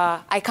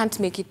 I can't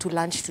make it to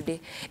lunch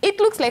today. It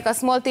looks like a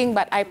small thing,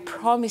 but I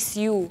promise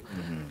you,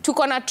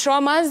 tuko na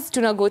traumas,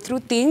 tuna go through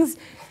things.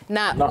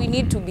 Now, we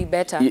need to be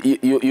better.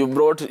 You've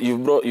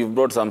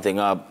brought something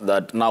up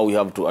that now we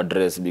have to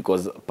address,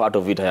 because part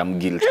of it I am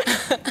guilty.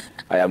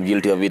 I am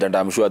guilty of it, and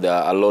I'm sure there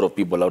are a lot of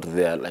people out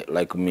there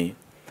like me.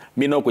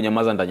 Mi no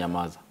kunyamaza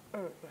ndanyamaza.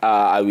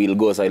 I will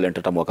go silent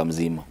hata mwaka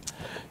mzima.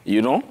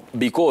 You know,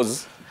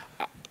 because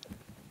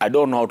I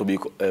don't know how to be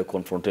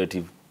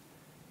confrontative.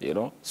 You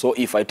know, so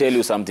if I tell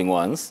you something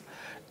once,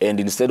 and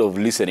instead of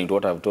listening to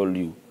what I've told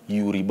you,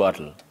 you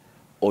rebuttal,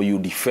 or you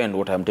defend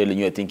what I'm telling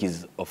you I think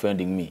is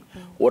offending me,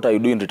 what I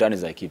do in return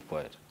is I keep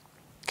quiet.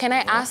 Can I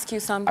ask you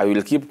something? I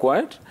will keep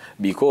quiet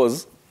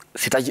because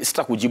sita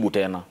kujibu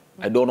tena.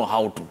 I don't know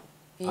how to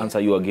answer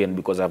you again,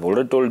 because I've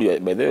already told you,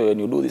 by the way, when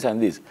you do this and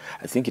this,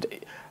 I think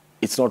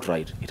it's not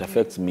right. It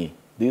affects me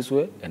this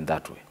way and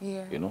that way.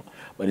 Yeah. You know?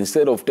 But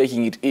instead of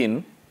taking it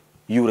in,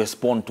 you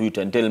respond to it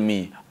and tell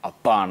me,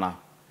 apana,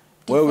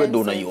 wewe ndo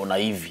unaiona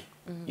hivi.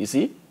 You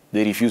see?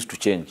 They refuse to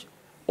change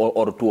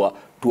or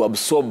to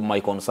absorb my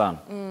concern.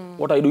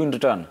 What I do in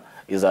return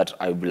is that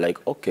I will be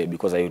like, okay,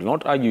 because I will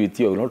not argue with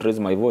you, I will not raise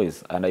my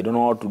voice, and I don't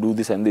know how to do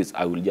this and this,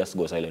 I will just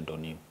go silent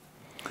on you.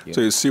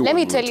 So you see, when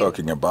we're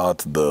talking about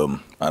the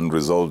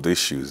unresolved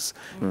issues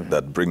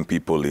that bring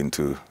people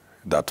into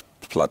that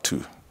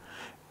plateau,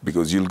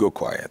 because you'll go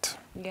quiet.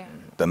 Yeah.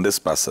 Then this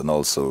person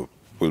also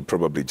will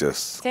probably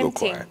just go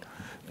quiet.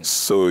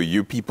 So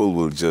you people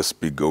will just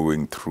be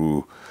going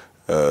through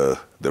the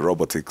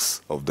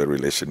robotics of the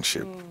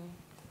relationship.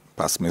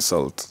 Pass me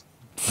salt.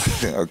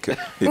 Okay,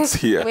 it's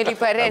here.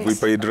 Have we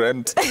paid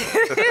rent?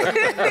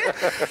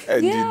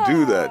 And you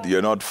do that.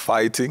 You're not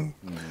fighting.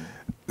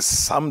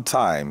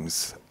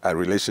 Sometimes a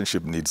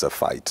relationship needs a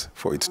fight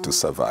for it to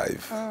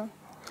survive.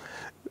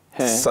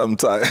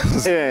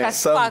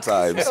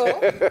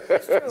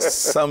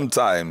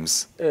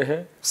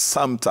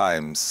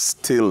 Sometimes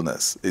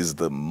stillness is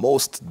the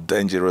most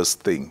dangerous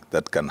thing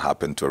that can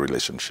happen to a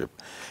relationship,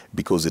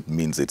 because it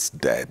means it's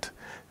dead.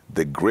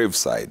 The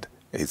graveside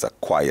is a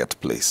quiet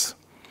place.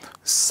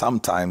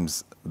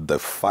 Sometimes the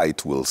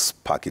fight will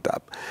spark it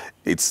up.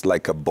 It's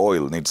like a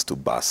boil needs to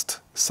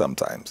burst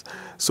sometimes.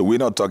 So we're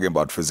not talking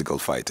about physical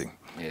fighting.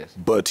 Yes.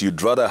 But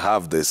you'd rather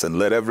have this and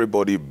let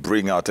everybody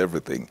bring out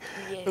everything.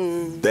 Yes.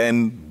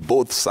 Then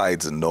both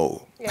sides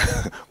know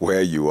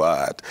where you are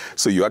at.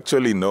 So you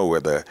actually know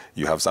whether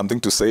you have something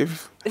to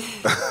save,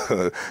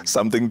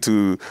 something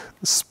to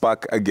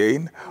spark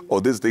again,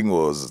 or this thing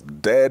was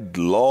dead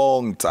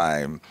long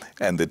time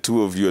and the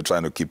two of you are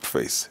trying to keep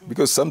face.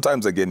 Because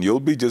sometimes, again, you'll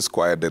be just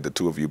quiet at the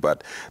two of you,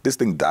 but this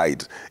thing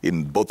died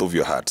in both of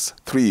your hearts.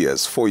 3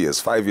 years, 4 years,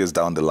 5 years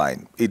down the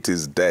line, it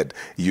is dead.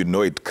 You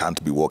know it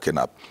can't be woken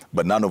up,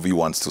 but none of you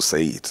wants to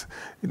say it.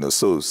 You know,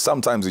 so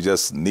sometimes you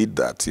just need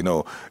that. You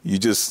know, you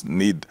just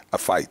need a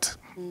fight,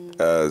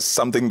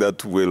 something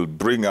that will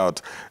bring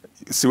out.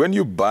 See, when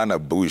you burn a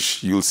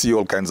bush, you'll see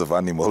all kinds of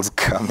animals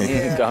coming.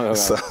 Yeah.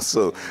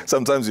 So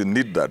sometimes you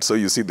need that. So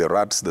you see the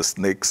rats, the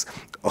snakes,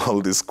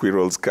 all the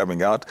squirrels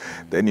coming out.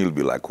 Then you'll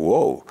be like,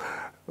 whoa,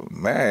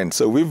 man,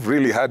 so we've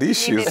really had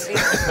issues.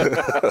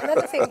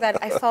 Another thing that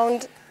I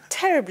found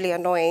terribly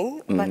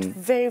annoying, but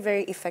very,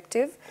 very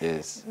effective.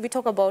 Yes. We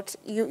talk about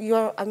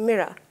you're a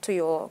mirror to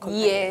your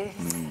companion.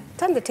 Yes.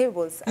 Turn the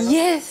tables.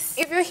 Yes.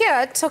 If you're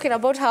here talking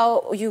about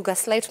how you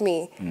gaslight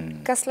me,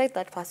 gaslight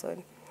that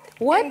person.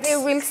 What? And they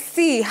will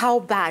see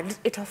how bad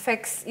it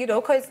affects, you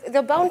know, because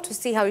they're bound to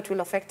see how it will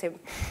affect him.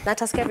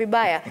 Not ask every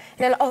buyer. And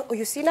they're like, oh,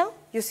 you see now?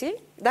 You see?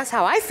 That's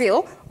how I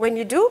feel when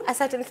you do a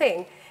certain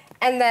thing.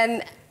 And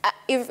then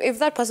if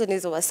that person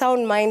is of a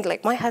sound mind,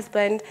 like my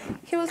husband,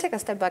 he will take a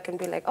step back and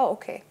be like, oh,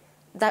 okay,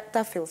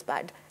 that feels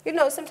bad. You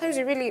know, sometimes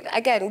you really,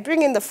 again,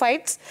 bring in the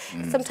fight.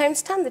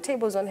 Sometimes turn the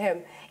tables on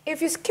him.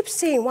 If you keep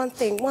saying one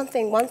thing,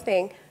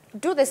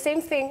 do the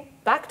same thing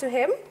back to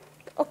him.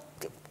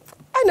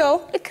 I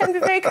know, it can be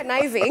very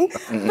conniving,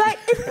 but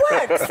it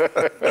works.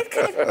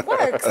 It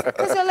works.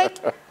 Because you're like,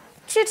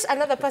 treat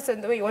another person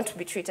the way you want to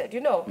be treated,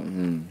 you know.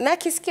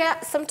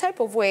 Nakiskia, some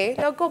type of way,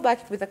 now go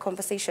back with the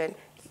conversation.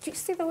 You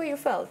see the way you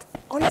felt?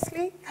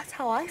 Honestly, that's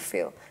how I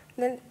feel.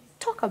 And then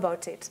talk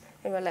about it.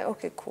 And we're like,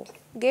 okay, cool.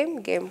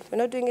 Game. We're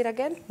not doing it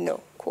again?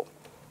 No, cool.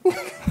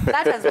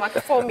 That has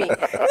worked for me. You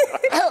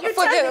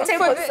turn the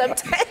table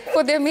sometimes.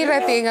 For the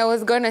mirror thing, I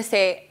was going to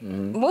say,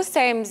 most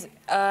times,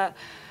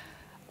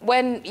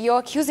 when you're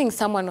accusing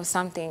someone of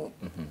something,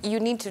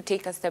 you need to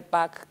take a step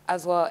back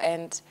as well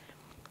and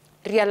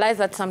realize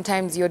that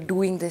sometimes you're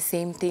doing the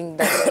same thing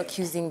that you're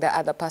accusing the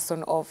other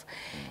person of.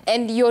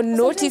 And you're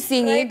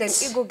noticing it.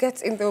 And ego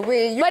gets in the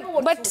way.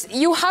 But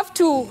you have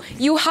to,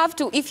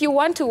 if you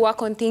want to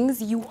work on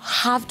things, you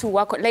have to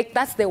work on, like,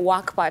 that's the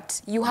work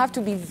part. You have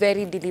to be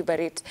very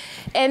deliberate.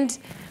 And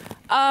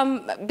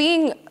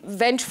being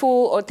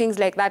vengeful or things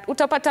like that,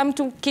 utapata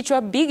mtu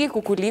kichwa bigi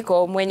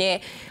kukuliko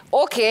mwenye,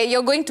 okay,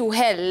 you're going to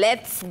hell,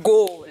 let's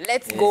go.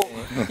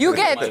 You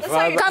get,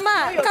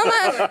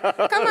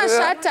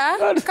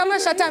 kama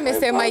Shata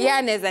amesema yeye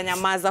anaweza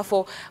nyamaza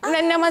for,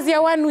 unanyamazia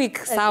 1 week,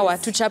 sawa,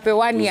 tuchape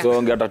 1 year.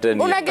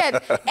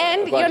 Unaget,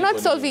 and you're not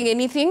solving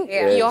anything,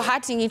 you're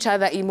hurting each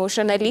other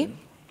emotionally.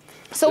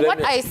 So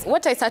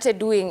what I started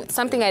doing,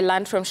 something I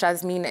learned from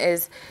Shazmin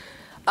is,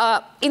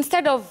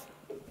 instead of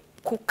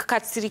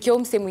kukasirikia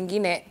mse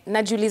mwingine,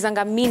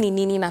 najiulizanga mimi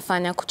nini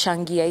nafanya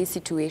kuchangia hii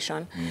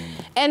situation.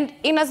 And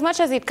in as much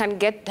as it can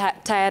get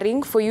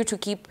tiring for you to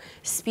keep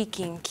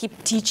speaking,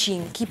 keep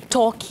teaching, keep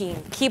talking,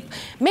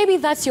 maybe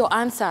that's your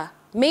answer.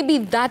 Maybe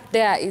that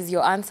there is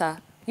your answer,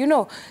 you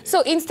know.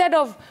 So instead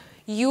of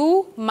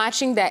you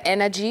matching their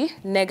energy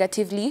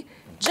negatively,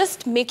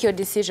 just make your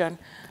decision.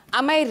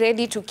 Am I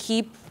ready to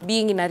keep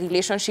being in a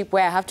relationship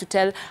where I have to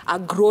tell a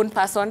grown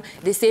person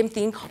the same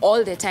thing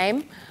all the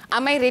time?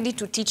 Am I ready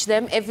to teach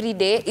them every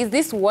day? Is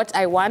this what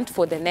I want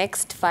for the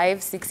next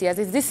 5-6 years?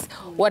 Is this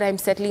what I'm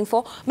settling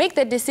for? Make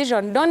the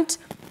decision.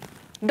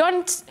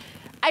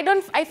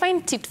 I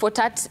find tit for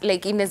tat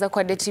like inaweza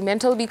kwa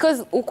detrimental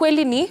because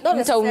ukweli ni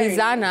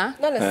mtaumizana.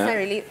 Not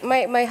necessarily.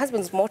 My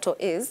husband's motto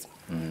is,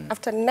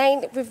 after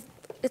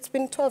it's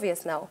been 12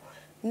 years now,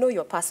 know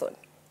your person.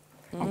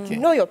 Okay.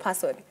 Know your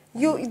person.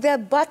 There are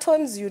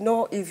buttons, you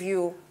know, if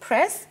you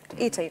press,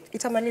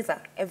 itamaliza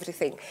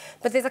everything.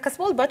 But there's like a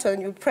small button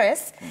you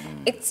press,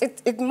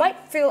 it might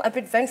feel a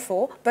bit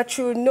vengeful, but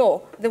you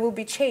know there will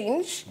be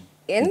change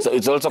in...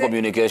 It's also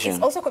communication.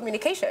 It's also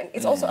communication.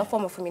 It's also a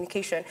form of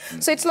communication.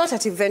 So it's not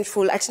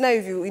vengeful.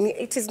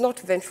 It is not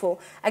vengeful.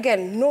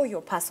 Again, know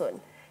your person.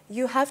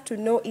 You have to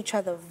know each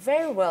other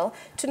very well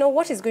to know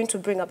what is going to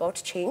bring about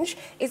change.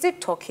 Is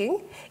it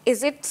talking?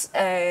 Is it,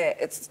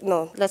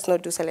 no, let's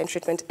not do silent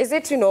treatment. Is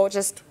it, you know,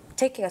 just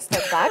taking a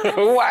step back?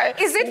 Why?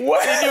 Is it?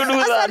 Why did you do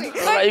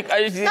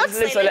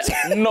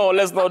that? No,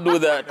 let's not do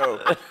that.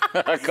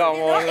 Come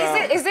on.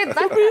 Is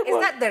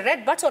that the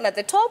red button at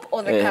the top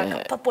or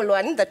the purple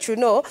one that you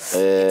know?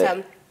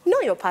 Know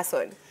your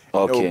person.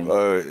 Okay. You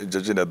know,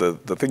 Georgina,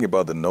 the thing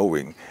about the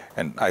knowing,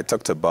 and I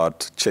talked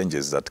about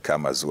changes that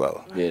come as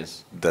well.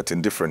 Yes. That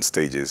in different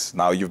stages.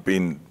 Now you've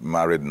been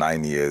married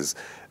 9 years.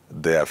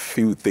 There are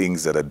few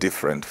things that are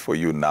different for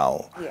you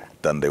now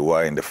than they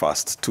were in the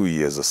first 2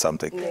 years or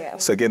something. Yeah.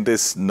 So again,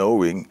 this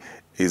knowing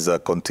is a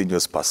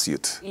continuous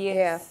pursuit.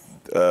 Yeah.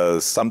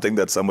 Something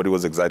that somebody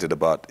was excited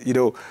about. You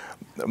know,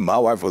 my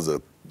wife was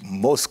the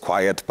most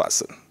quiet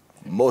person.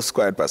 most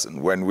quiet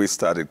person. When we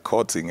started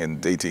courting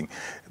and dating,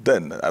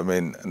 then, I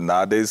mean,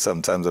 nowadays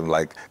sometimes I'm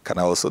like, can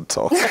I also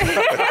talk?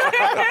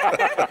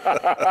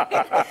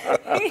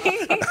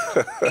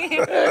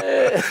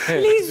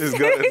 Please. She's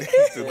got to need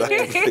to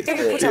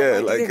that. Yeah,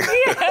 like,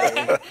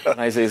 Can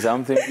I say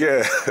something?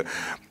 yeah.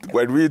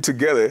 When we're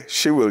together,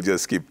 she will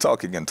just keep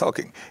talking and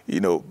talking, you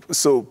know.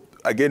 So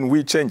again,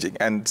 we're changing,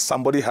 and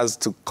somebody has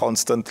to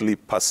constantly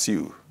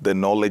pursue the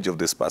knowledge of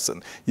this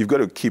person. You've got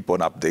to keep on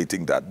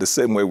updating that, the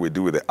same way we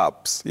do with the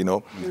apps, you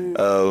know.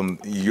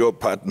 Your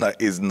partner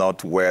is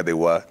not where they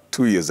were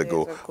 2 years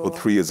ago or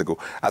 3 years ago.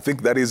 I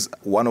think that is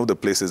one of the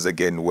places,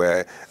 again,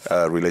 where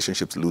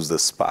relationships lose the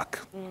spark,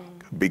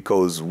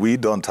 because we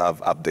don't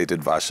have updated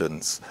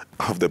versions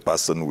of the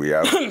person we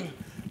are.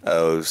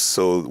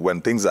 So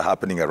when things are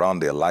happening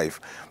around their life,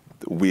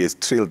 we are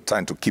still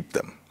trying to keep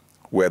them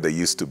where they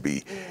used to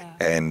be.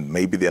 And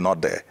maybe they're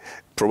not there.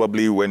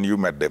 Probably when you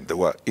met them, they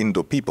were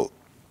indoor people.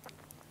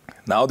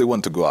 Now they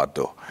want to go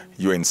outdoor.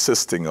 You're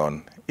insisting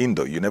on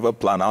indoor. You never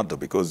plan outdoor,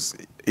 because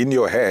in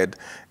your head,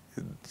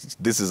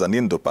 this is an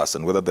indoor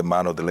person, whether the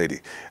man or the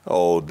lady.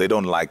 Or they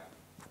don't like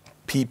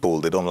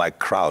people, they don't like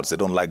crowds, they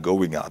don't like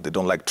going out, they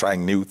don't like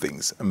trying new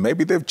things. And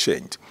maybe they've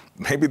changed.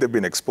 Maybe they've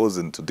been exposed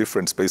into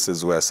different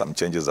spaces where some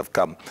changes have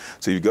come.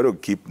 So you've got to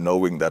keep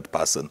knowing that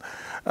person.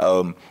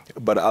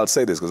 But I'll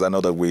say this, because I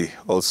know that we're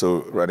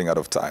also running out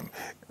of time.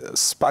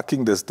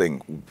 Sparking this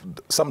thing,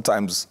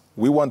 sometimes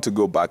we want to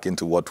go back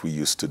into what we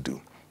used to do.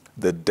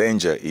 The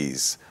danger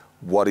is,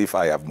 what if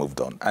I have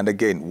moved on? And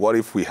again, what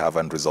if we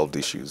haven't resolved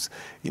issues?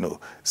 You know,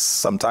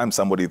 sometimes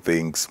somebody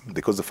thinks,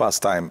 because the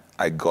first time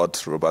I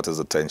got Roberta's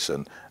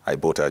attention, I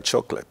bought her a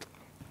chocolate.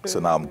 So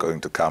now I'm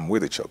going to come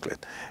with a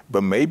chocolate.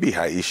 But maybe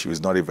her issue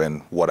is not even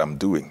what I'm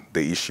doing.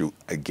 The issue,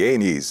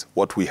 again, is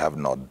what we have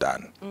not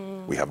done.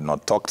 We have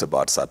not talked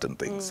about certain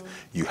things.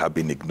 You have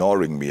been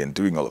ignoring me and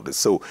doing all of this.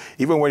 So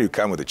even when you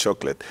come with a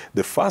chocolate,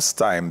 the first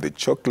time the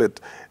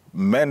chocolate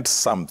meant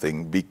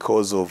something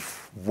because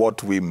of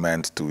what we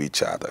meant to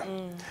each other.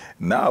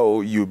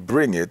 Now you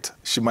bring it,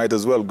 she might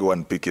as well go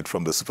and pick it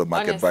from the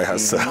supermarket by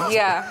herself.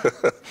 Yeah,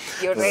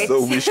 you're right.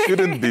 So we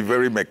shouldn't be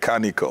very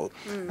mechanical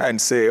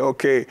and say,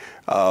 okay,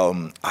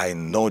 I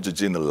know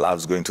Georgina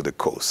loves going to the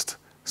coast.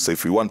 So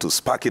if we want to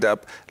spark it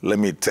up, let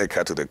me take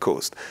her to the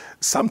coast.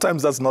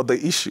 Sometimes that's not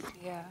the issue.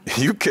 Yeah.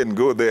 You can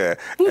go there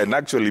and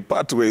actually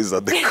part ways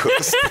at the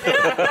coast.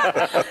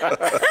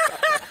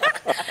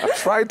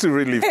 Try to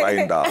really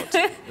find out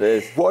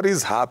what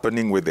is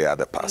happening with the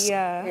other person.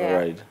 Yeah.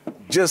 Right.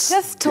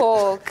 Just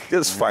talk.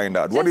 Just find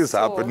out what is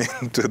talk.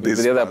 happening to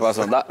this The other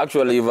person. That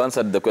actually, you've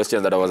answered the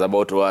question that I was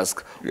about to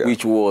ask,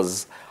 which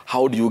was,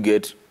 how do you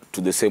get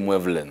to the same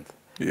wavelength?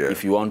 Yeah.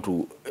 If you want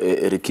to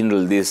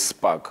rekindle this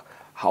spark,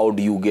 how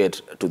do you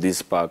get to this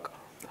spark?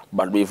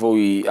 But before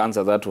we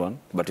answer that one,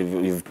 but if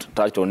you've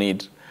touched on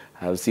it,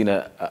 I've seen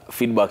a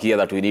feedback here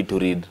that we need to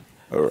read.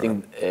 All right. I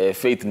think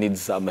Faith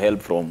needs some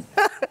help from,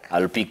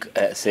 I'll pick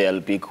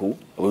who?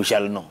 We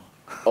shall know.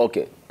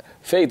 Okay.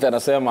 Faith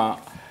anasema,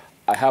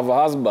 I have a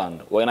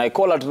husband. When I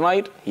call at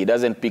night, he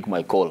doesn't pick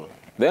my call.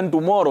 Then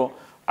tomorrow,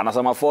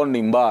 anasema phone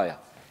ni mbaya.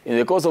 In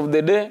the course of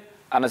the day,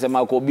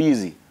 anasema ako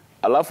busy.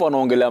 Alafu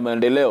anaongelea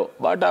maendeleo.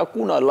 But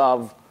hakuna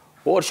love.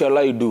 What shall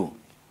I do?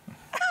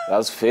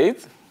 That's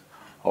Faith.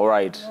 All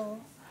right.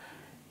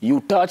 You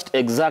touched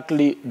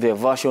exactly the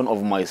version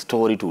of my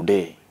story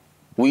today.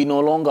 We no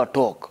longer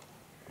talk.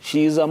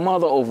 She is a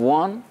mother of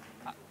one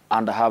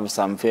and have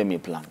some family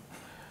plan.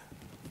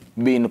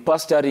 Been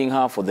pastoring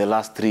her for the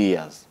last 3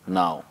 years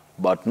now,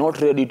 but not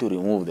ready to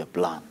remove the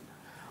plan.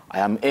 I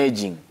am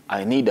aging.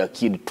 I need a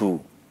kid too.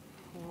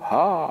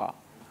 All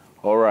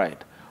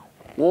right.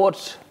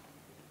 What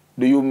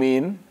do you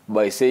mean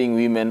by saying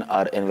women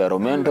are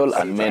environmental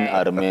and men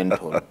are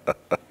mental?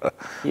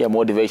 Yeah,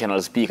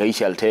 motivational speaker, he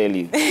shall tell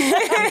you.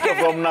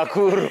 From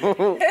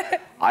Nakuru.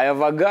 I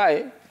have a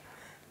guy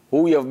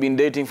who we have been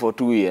dating for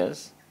 2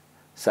 years.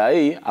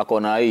 Sahi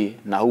akona hii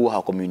na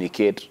huwa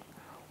communicate.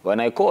 When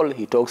I call,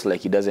 he talks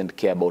like he doesn't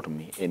care about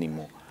me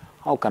anymore.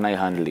 How can I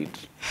handle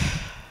it?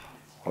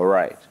 All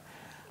right.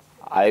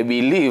 I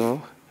believe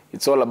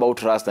it's all about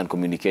trust and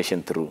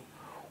communication through.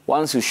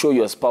 Once you show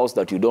your spouse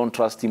that you don't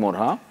trust him or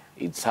her,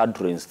 it's hard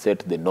to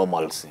reinstate the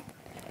normalcy.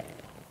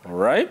 All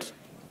right?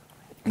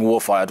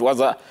 Muofaya.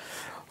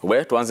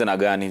 Tuanze na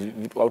gani?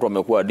 Watu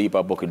wamekuwa deep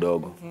hapo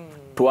kidogo.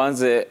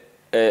 Tuanze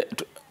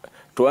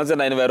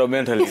na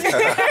environmentalist.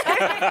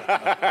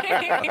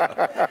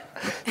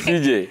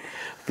 CJ,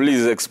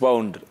 please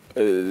expound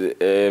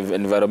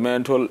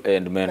environmental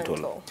and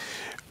mental.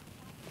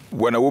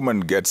 When a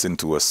woman gets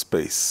into a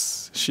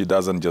space, she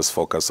doesn't just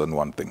focus on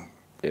one thing.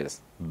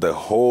 Yes. The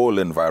whole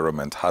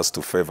environment has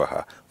to favor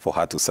her for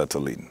her to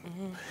settle in.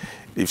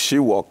 If she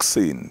walks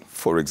in,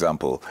 for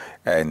example,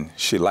 and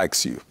she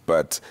likes you,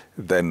 but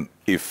then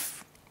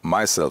if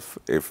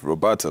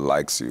Roberta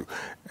likes you,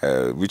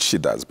 which she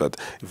does, but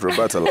if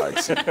Roberta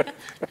likes you,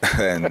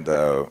 and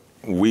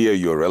we are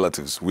your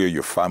relatives, we are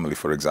your family,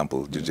 for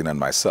example, Georgina and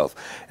myself,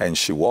 and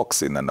she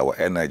walks in and our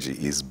energy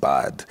is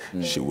bad,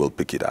 she will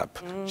pick it up.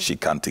 She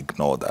can't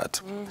ignore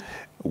that.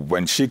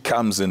 When she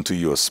comes into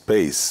your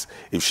space,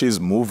 if she's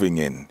moving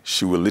in,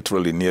 she will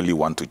literally nearly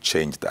want to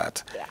change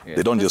that.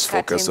 They don't just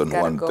focus on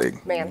one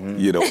thing.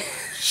 You know,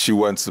 she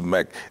wants to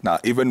make... Now,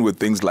 even with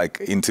things like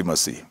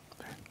intimacy,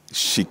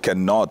 she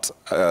cannot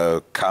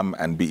come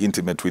and be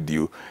intimate with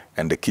you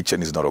and the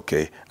kitchen is not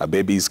okay. A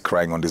baby is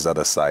crying on this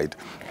other side.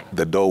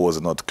 The door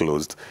was not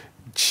closed.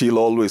 She'll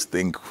always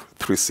think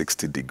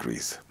 360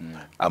 degrees.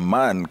 A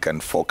man can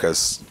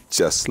focus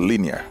just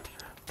linear.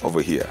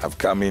 Over here, I've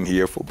come in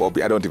here for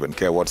Bobby. I don't even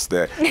care what's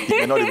there. He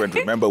may not even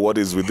remember what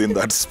is within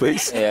that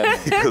space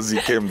because he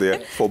came there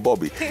for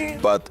Bobby.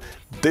 But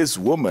this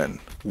woman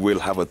will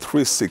have a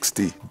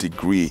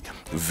 360-degree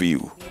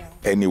view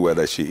anywhere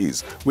that she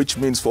is, which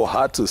means for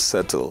her to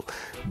settle,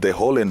 the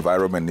whole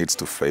environment needs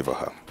to favor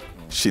her.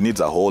 She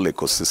needs a whole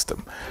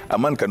ecosystem. A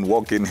man can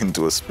walk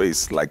into a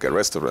space like a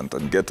restaurant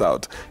and get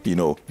out, you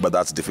know, but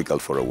that's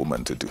difficult for a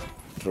woman to do.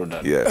 True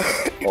that. Yeah.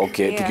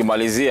 Okay,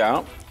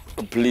 tukimalizia,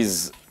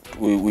 please,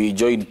 we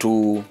joined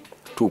two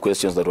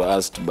questions that were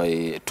asked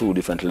by two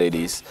different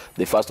ladies.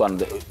 The first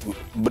one,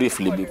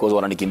 briefly, because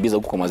wananikimbiza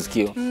huko kwa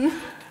masikio.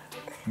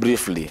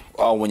 Briefly,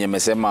 au mwenye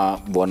mesema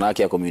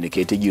bwanake ya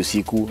communicate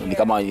usiku ni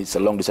kama it's a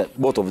long distance.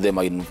 Both of them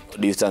are in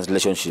distance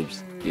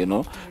relationships, you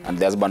know, and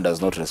the husband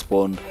does not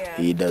respond.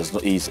 He does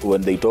not.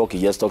 When they talk, he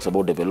just talks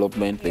about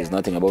development. There's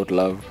nothing about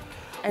love.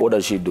 And what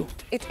does she do?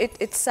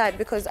 It's sad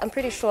because I'm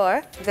pretty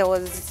sure there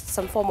was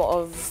some form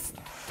of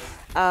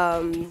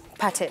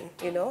pattern,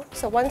 you know.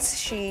 So once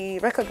she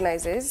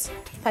recognizes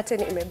pattern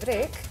in a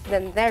break,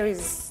 then there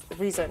is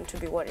reason to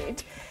be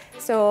worried.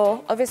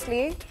 So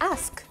obviously,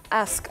 ask.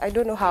 I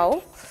don't know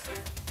how,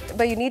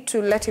 but you need to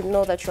let him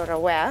know that you're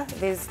aware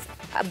there's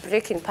a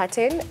break in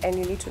pattern and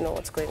you need to know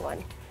what's going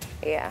on.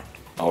 Yeah.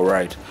 All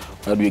right.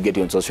 How do we get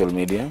you on social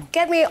media?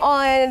 Get me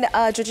on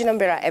Georgina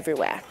Mbera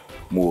everywhere.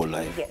 More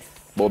live. Yes.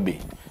 Bobby,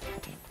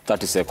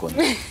 30 seconds.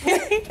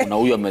 Kuna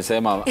huyu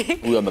amesema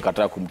huyu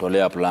amekataa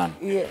kumtolea plan.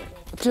 Yeah.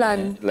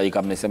 Plan. Like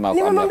amesema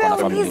ana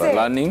family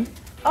planning.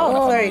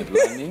 Oh, sorry.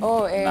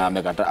 Na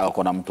amekataa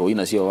akona mtoi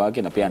na sio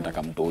wake na pia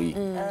anataka mtoi.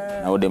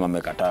 Na Odem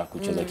amekataa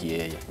kucheza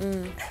kiyeye.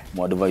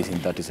 More advice in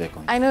 30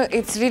 seconds. I know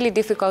it's really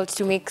difficult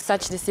to make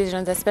such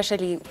decisions,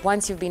 especially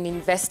once you've been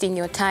investing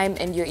your time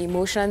and your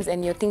emotions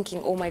and you're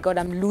thinking, oh my God,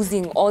 I'm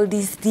losing all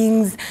these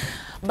things.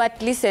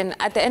 But listen,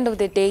 at the end of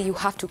the day, you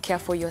have to care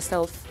for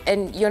yourself.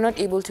 And you're not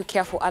able to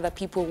care for other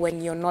people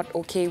when you're not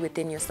okay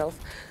within yourself.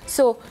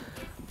 So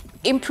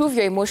improve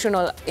your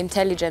emotional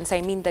intelligence.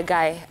 I mean the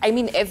guy. I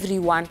mean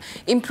everyone.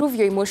 Improve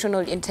your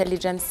emotional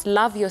intelligence.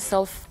 Love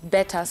yourself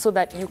better so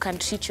that you can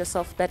treat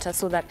yourself better,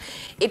 so that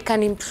it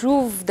can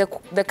improve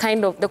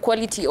the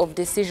quality of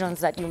decisions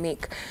that you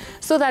make.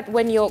 So that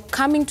when you're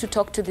coming to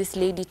talk to this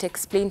lady to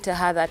explain to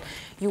her that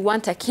you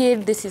want a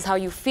kid, this is how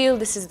you feel,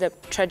 this is the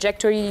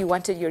trajectory you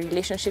wanted your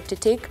relationship to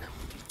take,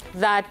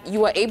 that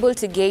you are able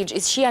to gauge,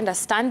 is she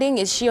understanding?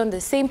 Is she on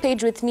the same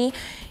page with me?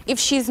 If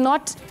she's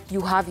not,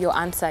 you have your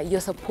answer. You're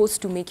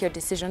supposed to make your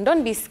decision.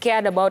 Don't be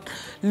scared about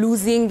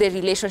losing the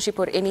relationship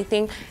or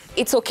anything.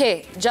 It's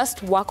okay.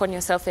 Just work on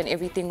yourself and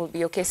everything will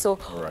be okay. So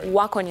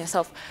work on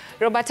yourself.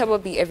 Roberta will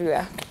be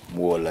everywhere.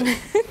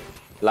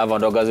 Love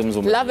and orgasm.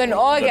 Love and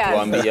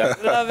orgasm.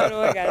 Love and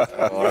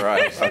orgasm. All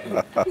right.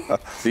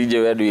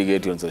 CJ, where do you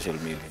get you on social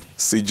media?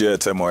 CJ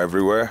Atemo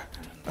everywhere.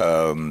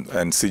 And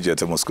CJ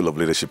Atemo School of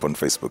Leadership on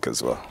Facebook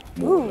as well.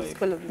 Ooh,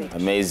 School of Leadership.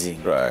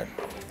 Amazing. Right.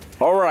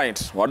 All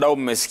right. Wadau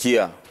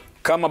mmesikia.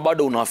 Kama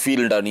bado una feel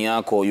ndani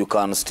yako, you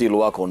can still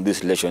work on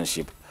this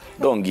relationship.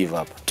 Don't give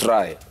up.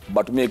 Try.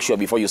 But make sure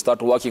before you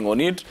start working on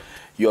it,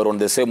 you are on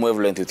the same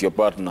wavelength with your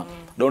partner.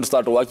 Don't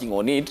start working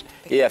on it.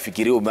 Yeah,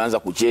 fikiri umeanza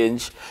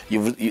kuchange.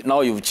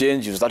 Now you've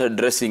changed. You've started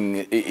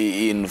dressing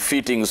in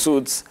fitting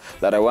suits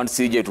that I want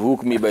CJ to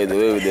hook me, by the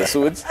way, with the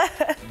suits.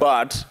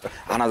 But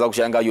anaanza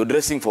kushanga, you're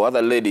dressing for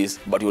other ladies,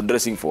 but you're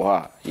dressing for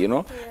her. You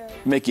know,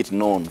 make it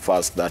known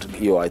first that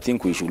I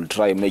think we should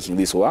try making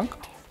this work,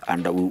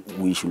 and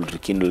we should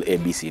rekindle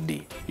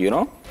ABCD. You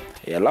know,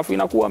 love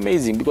inakuwa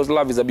amazing because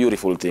love is a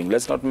beautiful thing.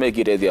 Let's not make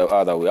it the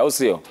other way. I'll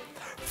see you.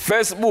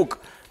 Facebook,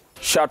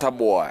 Shatter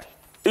Boy.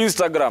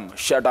 Instagram,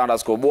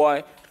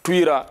 Shatter_boy.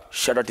 Twitter,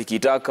 Shatter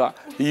Tikitaka.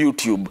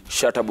 YouTube,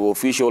 Shatter Boy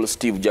Official,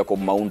 Steve Jacob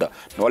Maunda.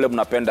 Na wale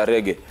mnapenda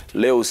reggae,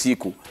 leo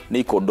usiku,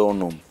 Nico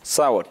Donum.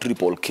 Sawa,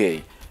 Triple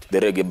K. The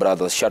Reggae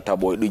Brothers, Shatter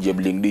Boy, DJ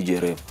Bling, DJ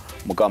Rev.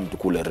 Mukam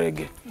tukule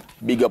reggae.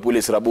 Big up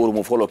Willis Raburu,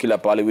 mufollow kila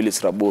pale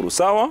Willis Raburu.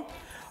 Sawa?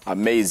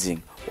 Amazing.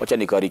 Wacha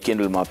nika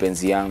rekindle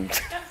mapenzi yangu.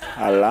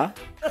 Ala.